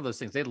mean, it's one of those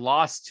things. They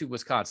lost to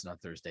Wisconsin on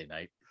Thursday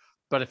night.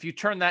 But if you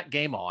turn that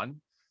game on,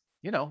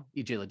 you know,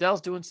 EJ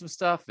Liddell's doing some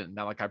stuff, and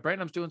Malachi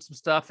Branham's doing some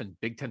stuff, and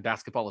Big Ten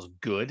basketball is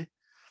good,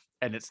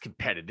 and it's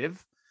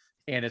competitive.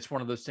 And it's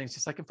one of those things,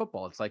 just like in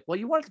football. It's like, well,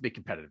 you want it to be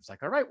competitive. It's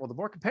like, all right, well, the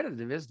more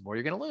competitive it is, the more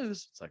you're going to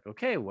lose. It's like,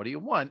 okay, what do you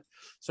want?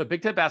 So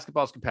Big Ten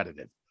basketball is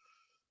competitive.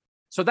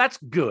 So that's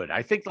good.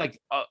 I think like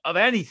of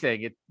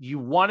anything, you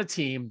want a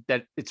team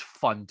that it's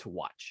fun to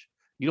watch.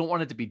 You don't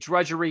want it to be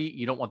drudgery.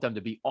 You don't want them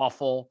to be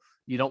awful.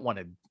 You don't want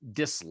to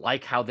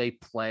dislike how they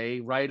play,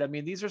 right? I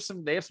mean,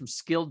 they have some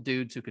skilled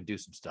dudes who can do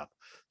some stuff.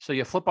 So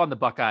you flip on the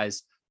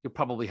Buckeyes, you'll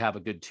probably have a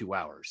good 2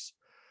 hours.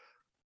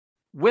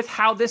 With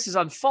how this is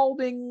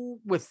unfolding,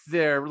 with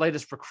their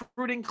latest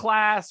recruiting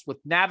class, with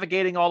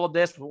navigating all of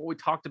this, what we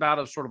talked about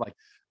of sort of like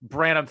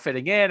Branham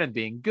fitting in and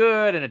being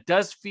good. And it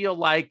does feel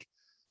like,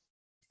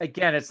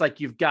 again, it's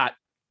like you've got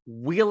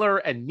Wheeler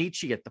and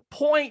Nietzsche at the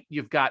point.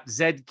 You've got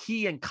Zed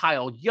Key and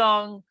Kyle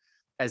Young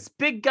as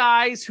big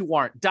guys who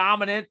aren't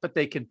dominant, but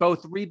they can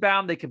both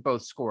rebound. They can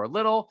both score a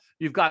little.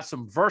 You've got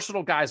some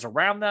versatile guys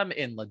around them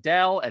in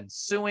Liddell and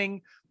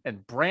Suing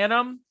and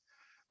Branham.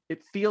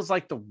 It feels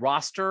like the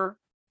roster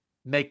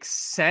makes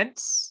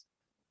sense.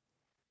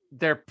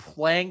 They're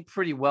playing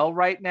pretty well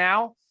right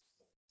now.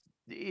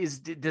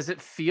 Does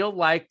it feel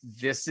like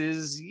this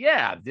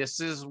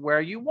is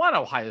where you want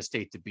Ohio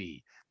State to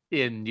be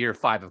in year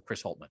 5 of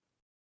Chris Holtmann?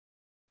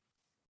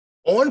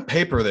 On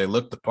paper, they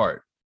look the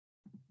part.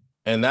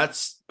 And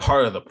that's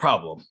part of the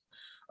problem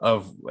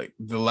of like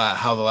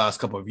how the last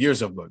couple of years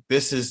have looked.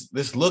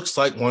 This looks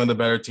like one of the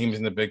better teams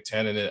in the Big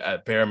Ten, and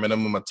at bare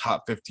minimum, a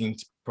top 15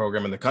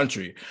 program in the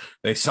country.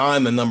 They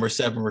signed the number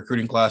 7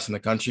 recruiting class in the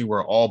country,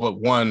 where all but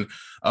one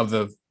of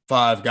the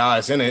 5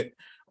 guys in it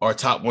are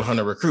top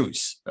 100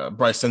 recruits.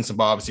 Bryce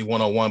Sensabaugh, obviously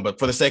 101, but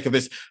for the sake of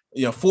this,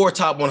 4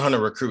 top 100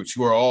 recruits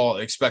who are all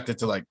expected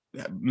to like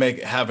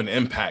have an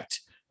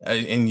impact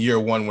in year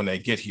 1 when they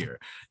get here.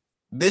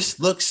 This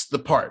looks the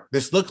part.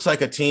 This looks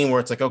like a team where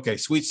it's like, okay,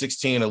 Sweet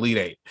 16, Elite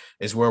 8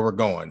 is where we're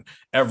going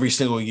every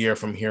single year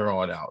from here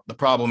on out. The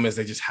problem is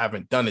they just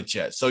haven't done it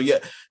yet. So yeah,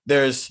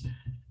 there's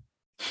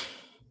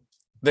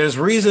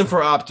reason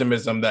for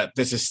optimism that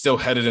this is still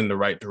headed in the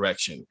right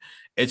direction.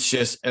 It's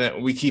just,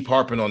 and we keep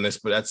harping on this,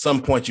 but at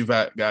some point you've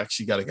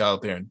actually got to go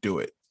out there and do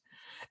it.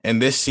 And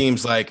this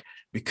seems like,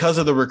 because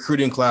of the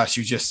recruiting class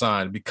you just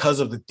signed, because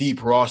of the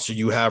deep roster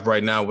you have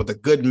right now with a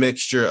good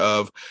mixture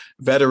of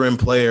veteran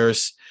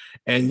players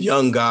and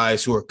young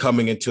guys who are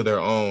coming into their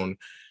own,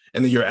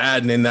 and then you're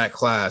adding in that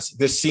class,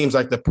 this seems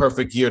like the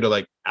perfect year to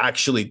like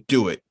actually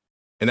do it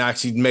and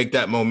actually make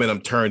that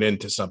momentum turn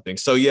into something.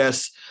 So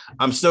yes,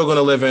 I'm still going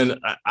to live in,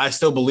 I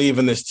still believe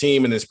in this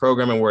team and this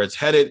program and where it's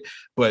headed,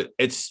 but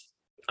he's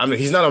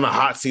not on a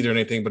hot seat or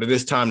anything, but it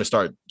is time to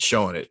start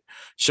showing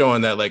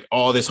that like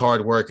all this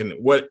hard work and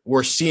what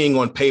we're seeing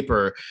on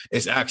paper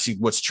is actually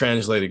what's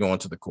translating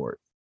onto the court.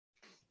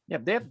 Yeah,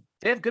 they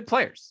have good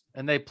players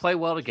and they play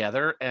well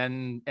together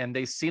and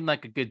they seem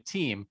like a good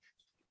team.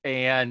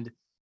 And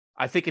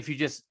I think if you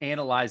just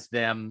analyze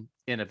them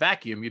in a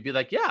vacuum, you'd be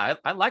like, yeah,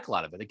 I like a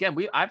lot of it. Again,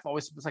 I've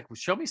always was like, well,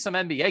 show me some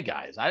NBA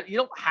guys. You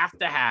don't have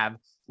to have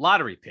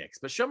lottery picks,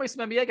 but show me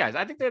some NBA guys.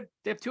 I think they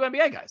have two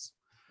NBA guys,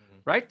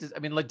 right? I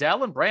mean,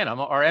 Liddell and Branham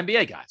are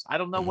NBA guys. I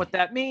don't know what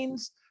that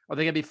means. Are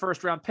they going to be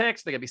first round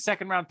picks? Are they going to be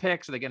second round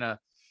picks? Are they going to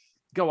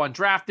go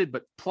undrafted,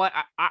 but play?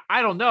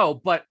 I don't know,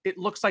 but it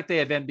looks like they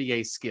have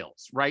NBA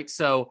skills, right?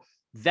 So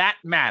that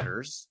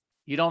matters.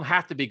 You don't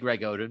have to be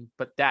Greg Oden,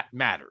 but that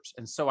matters.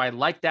 And so I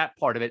like that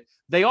part of it.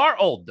 They are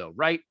old though,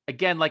 right?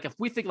 Again, like if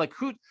we think like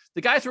who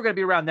the guys who are going to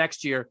be around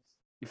next year,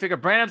 you figure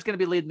Branham's going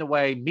to be leading the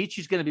way,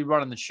 Michi's going to be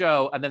running the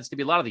show, and then it's going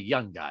to be a lot of the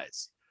young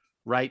guys,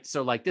 right?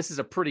 So like this is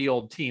a pretty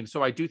old team.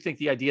 So I do think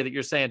the idea that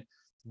you're saying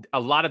a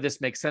lot of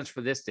this makes sense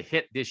for this to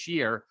hit this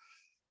year.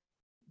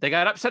 They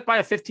got upset by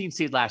a 15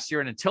 seed last year,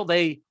 and until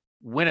they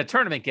win a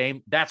tournament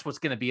game, that's what's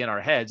going to be in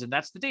our heads, and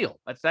that's the deal.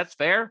 That's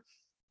fair.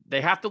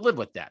 They have to live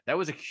with that. That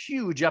was a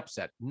huge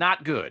upset.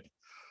 Not good.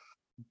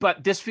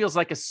 But this feels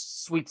like a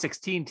Sweet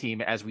 16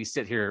 team as we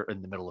sit here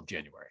in the middle of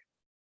January.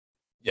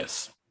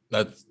 Yes,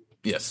 that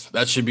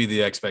should be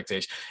the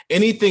expectation.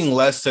 Anything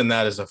less than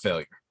that is a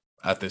failure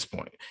at this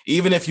point.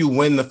 Even if you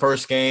win the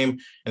first game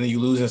and then you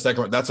lose in the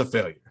second, that's a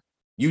failure.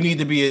 You need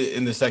to be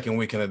in the second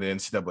weekend of the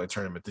NCAA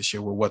tournament this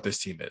year with what this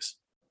team is.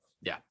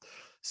 Yeah.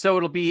 So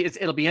it'll be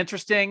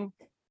interesting.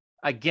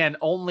 Again,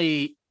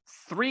 only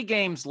 3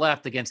 games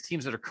left against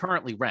teams that are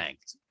currently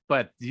ranked,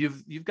 but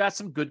you've got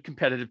some good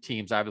competitive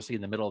teams, obviously,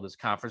 in the middle of this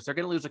conference. They're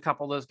going to lose a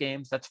couple of those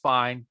games. That's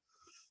fine.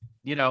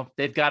 You know,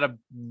 they've got to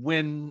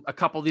win a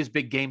couple of these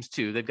big games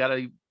too. They've got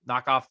to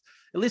knock off,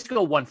 at least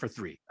go 1 for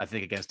 3, I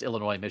think, against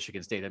Illinois,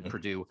 Michigan State, and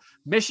Purdue.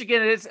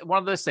 Michigan is one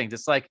of those things.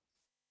 It's like,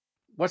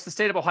 what's the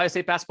state of Ohio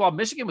State basketball?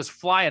 Michigan was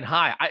flying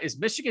high. Is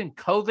Michigan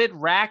COVID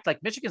racked?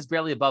 Like Michigan's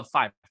barely above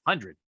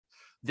 500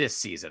 this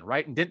season,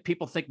 right? And didn't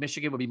people think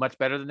Michigan would be much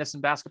better than this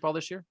in basketball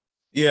this year?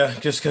 Yeah,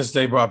 just because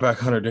they brought back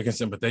Hunter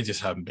Dickinson, but they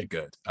just haven't been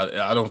good.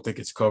 I don't think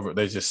it's COVID.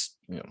 They just,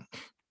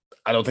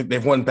 I don't think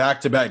they've won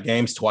back-to-back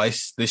games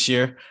twice this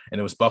year, and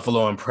it was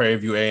Buffalo and Prairie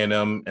View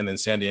A&M and then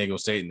San Diego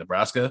State and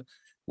Nebraska,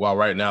 while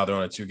right now they're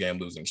on a 2-game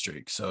losing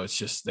streak. So it's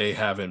just they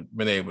haven't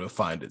been able to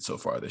find it so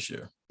far this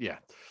year. Yeah.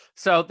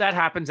 So that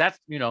happens. That's,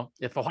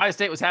 if Ohio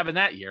State was having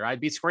that year, I'd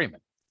be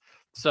screaming.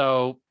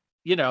 So,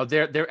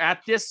 they're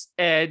at this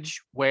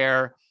edge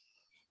where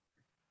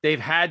they've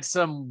had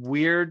some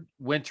weird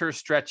winter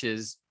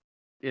stretches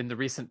in the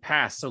recent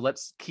past. So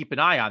let's keep an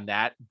eye on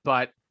that.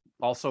 But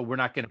also, we're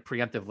not going to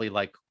preemptively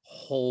like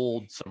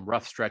hold some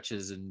rough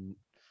stretches in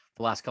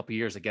the last couple of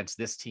years against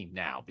this team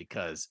now,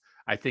 because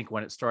I think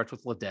when it starts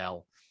with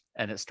Liddell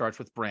and it starts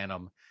with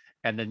Branham,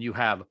 and then you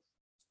have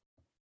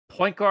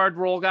point guard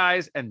role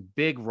guys and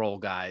big role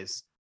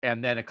guys,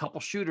 and then a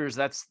couple shooters,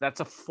 that's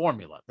a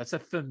formula. That's a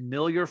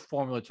familiar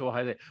formula to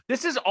Ohio State.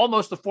 This is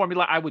almost the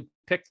formula I would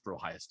pick for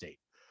Ohio State.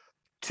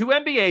 2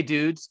 NBA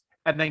dudes,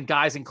 and then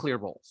guys in clear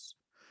roles.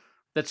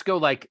 Let's go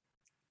like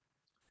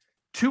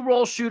 2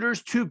 role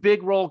shooters, 2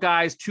 big role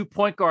guys, 2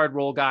 point guard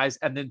role guys,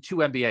 and then 2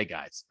 NBA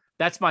guys.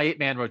 That's my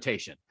 8-man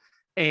rotation.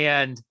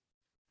 And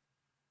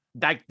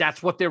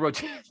that's what their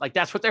rotation,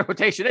 that's what their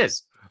rotation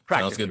is.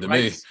 Sounds good to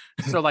right?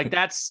 me. So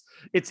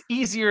it's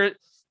easier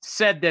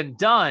said than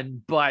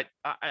done. But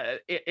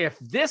if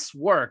this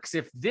works,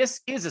 if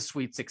this is a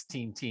Sweet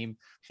 16 team,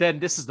 then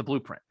this is the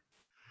blueprint.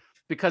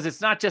 Because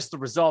it's not just the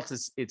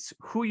results, it's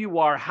who you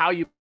are, how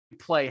you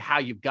play, how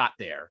you got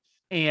there.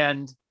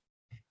 And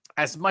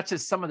as much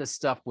as some of this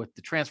stuff with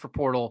the transfer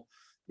portal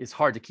is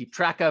hard to keep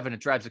track of and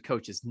it drives the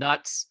coaches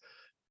nuts,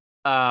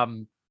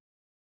 EJ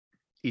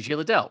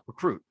Liddell,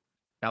 recruit.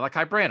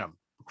 Malachi Branham,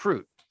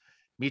 recruit.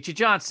 Michi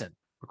Johnson,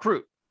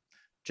 recruit.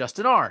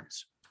 Justin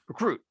Arns,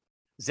 recruit.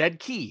 Zed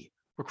Key,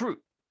 recruit.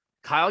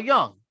 Kyle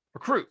Young,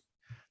 recruit.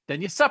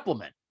 Then you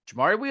supplement.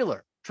 Jamari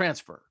Wheeler,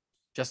 transfer.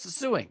 Justice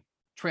Suing,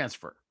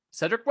 transfer.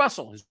 Cedric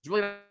Russell, who's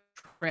really a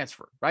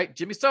transfer, right?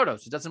 Jimmy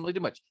Sotos, who doesn't really do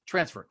much,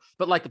 transfer.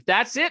 But if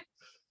that's it,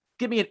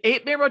 give me an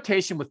 8-man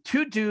rotation with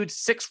 2 dudes,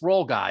 6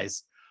 role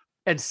guys,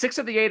 and 6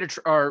 of the 8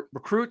 are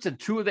recruits and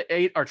 2 of the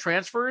 8 are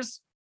transfers.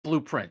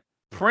 Blueprint.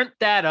 Print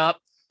that up.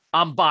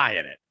 I'm buying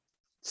it.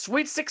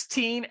 Sweet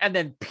 16 and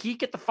then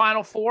peak at the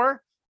Final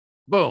Four.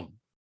 Boom.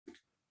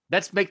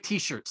 Let's make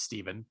t-shirts,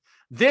 Stephen.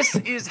 This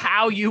is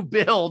how you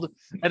build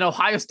an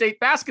Ohio State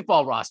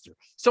basketball roster.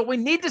 So we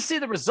need to see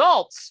the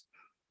results.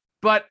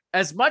 But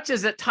as much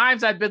as at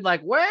times I've been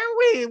like, where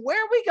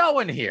are we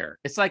going here?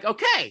 It's like,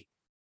 okay.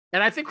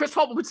 And I think Chris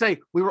Holtmann would say,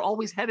 we were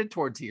always headed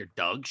towards here.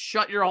 Doug,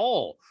 shut your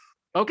hole.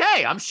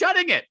 Okay, I'm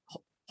shutting it.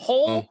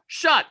 Hole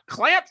shut,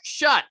 clamp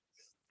shut.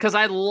 Because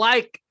I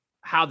like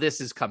how this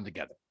has come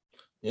together.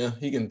 Yeah,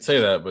 he can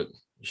say that, but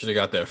You should have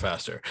got there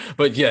faster.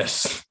 But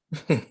yes.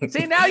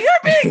 See, now you're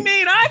being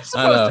mean. I'm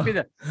supposed to be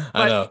the.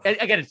 I know.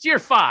 But again, it's year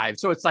 5.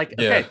 So it's like,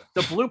 okay, Yeah.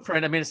 the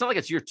blueprint. I mean, it's not like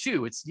it's year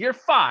 2, it's year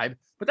 5,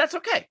 but that's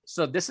okay.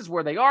 So this is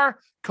where they are.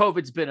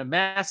 COVID's been a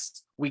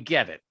mess. We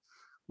get it.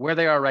 Where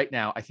they are right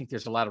now, I think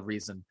there's a lot of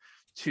reason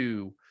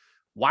to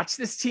watch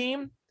this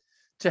team,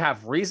 to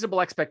have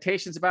reasonable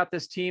expectations about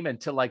this team, and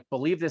to like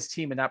believe this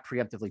team and not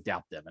preemptively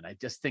doubt them. And I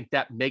just think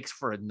that makes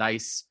for a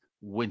nice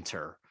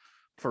winter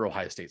for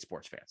Ohio State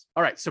sports fans.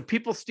 All right. So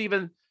people,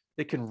 Stephen,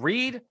 they can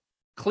read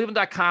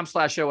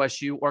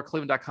cleveland.com/OSU or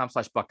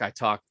cleveland.com/Buckeye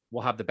Talk.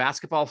 We'll have the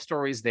basketball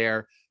stories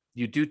there.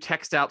 You do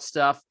text out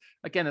stuff.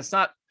 Again, it's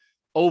not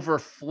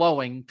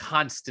overflowing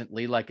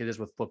constantly like it is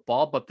with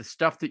football, but the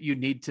stuff that you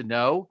need to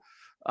know,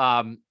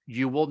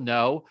 you will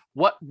know.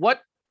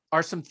 What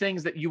are some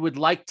things that you would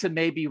like to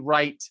maybe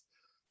write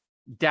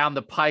down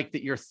the pike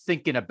that you're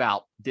thinking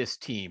about this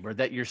team, or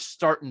that you're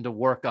starting to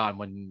work on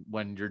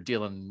when you're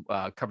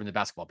covering the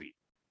basketball beat?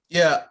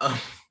 Yeah.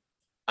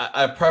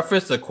 I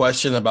prefaced the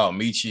question about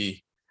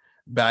Michi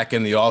back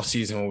in the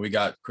offseason when we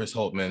got Chris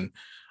Holtmann.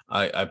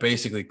 I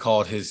basically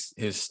called his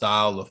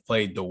style of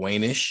play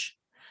Dwayne-ish.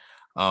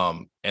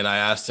 And I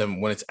asked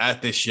him, when it's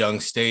at this young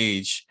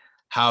stage,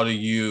 how do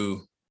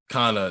you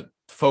kind of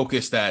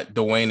focus that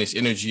Dwayne-ish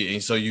energy,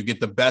 and so you get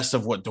the best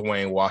of what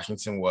Dwayne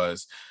Washington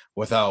was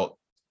without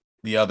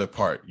the other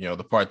part,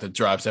 the part that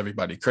drives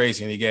everybody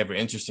crazy? And he gave an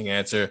interesting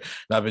answer.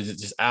 And I've been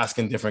just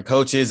asking different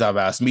coaches. I've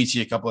asked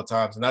Michi a couple of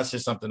times, and that's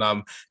just something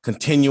I'm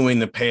continuing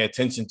to pay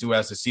attention to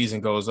as the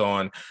season goes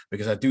on,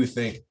 because I do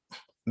think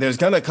there's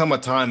going to come a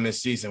time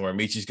this season where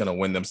Michi's going to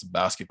win them some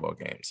basketball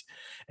games.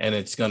 And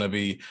it's going to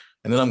be,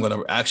 and then I'm going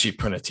to actually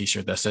print a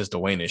t-shirt that says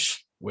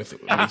Dwayne-ish with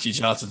Michi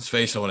Johnson's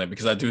face on it,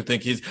 because I do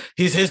think his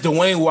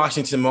Dwayne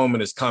Washington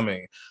moment is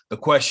coming. The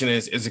question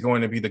is it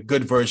going to be the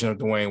good version of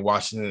Dwayne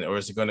Washington, or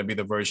is it going to be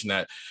the version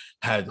that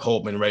had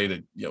Holtmann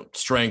ready to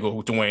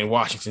strangle Dwayne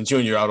Washington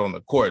Jr. out on the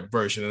court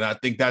version? And I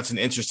think that's an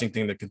interesting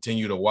thing to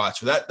continue to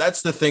watch. So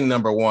that's the thing,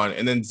 number one.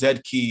 And then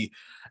Zed Key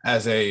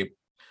as a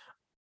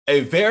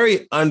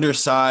very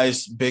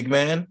undersized big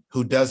man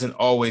who doesn't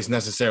always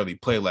necessarily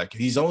play like,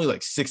 he's only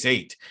like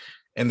 6'8".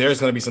 And there's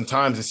going to be some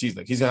times this season,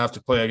 like he's going to have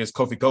to play against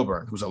Kofi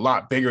Coburn, who's a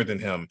lot bigger than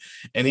him.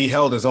 And he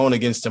held his own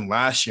against him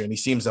last year, and he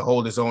seems to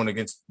hold his own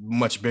against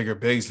much bigger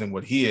bigs than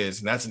what he is.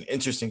 And that's an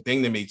interesting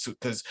thing to me, too,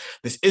 because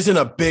this isn't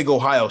a big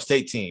Ohio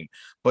State team,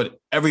 but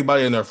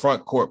everybody in their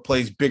front court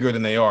plays bigger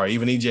than they are.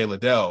 Even EJ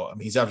Liddell, I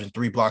mean, he's averaging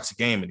 3 blocks a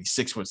game, and he's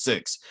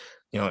 6'6".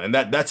 And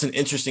that's an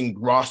interesting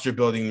roster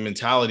building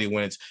mentality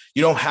when it's,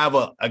 you don't have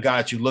a guy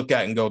that you look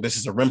at and go, this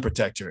is a rim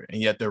protector,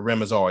 and yet their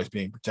rim is always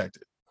being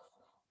protected.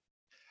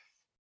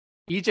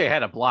 EJ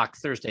had a block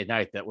Thursday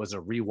night that was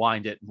a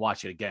rewind it and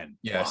watch it again.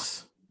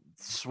 Yes.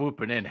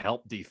 Swooping in,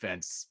 help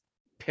defense,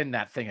 pin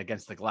that thing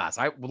against the glass.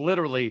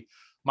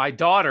 My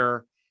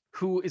daughter,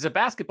 who is a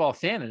basketball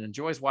fan and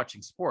enjoys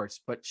watching sports,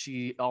 but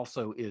she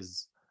also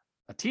is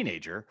a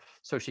teenager,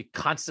 so she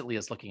constantly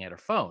is looking at her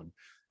phone.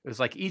 It was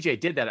like EJ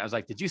did that. I was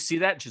like, did you see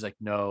that? And she's like,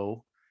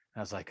 no.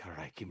 And I was like, all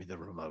right, give me the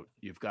remote.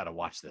 You've got to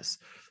watch this.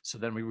 So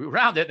then we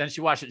rewound it. Then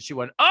she watched it. And she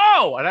went,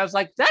 oh, and I was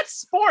like, that's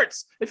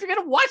sports. If you're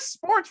going to watch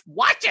sports,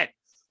 watch it.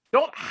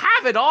 Don't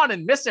have it on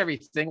and miss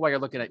everything while you're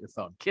looking at your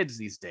phone. Kids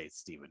these days,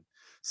 Stephen,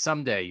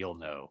 someday you'll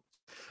know.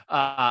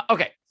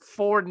 Okay.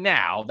 For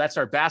now, that's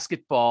our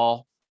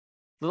basketball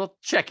little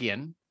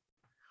check-in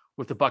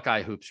with the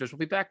Buckeye Hoopsters. We'll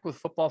be back with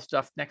football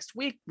stuff next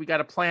week. We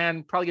got a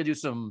plan, probably going to do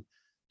some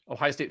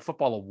Ohio State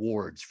football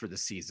awards for the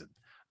season.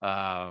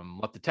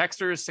 Let the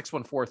texters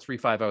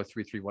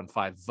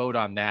 614-350-3315 vote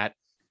on that.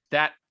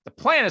 The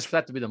plan is for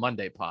that to be the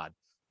Monday pod,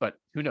 but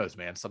who knows,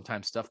 man?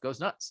 Sometimes stuff goes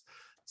nuts.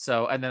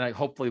 So, and then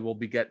hopefully we'll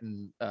be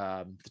getting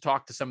to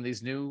talk to some of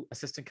these new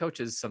assistant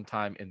coaches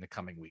sometime in the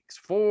coming weeks.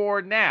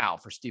 For now,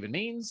 for Stephen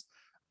Means,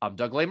 I'm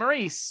Doug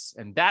Lesmerises,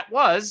 and that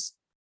was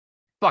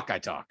Buckeye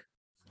Talk.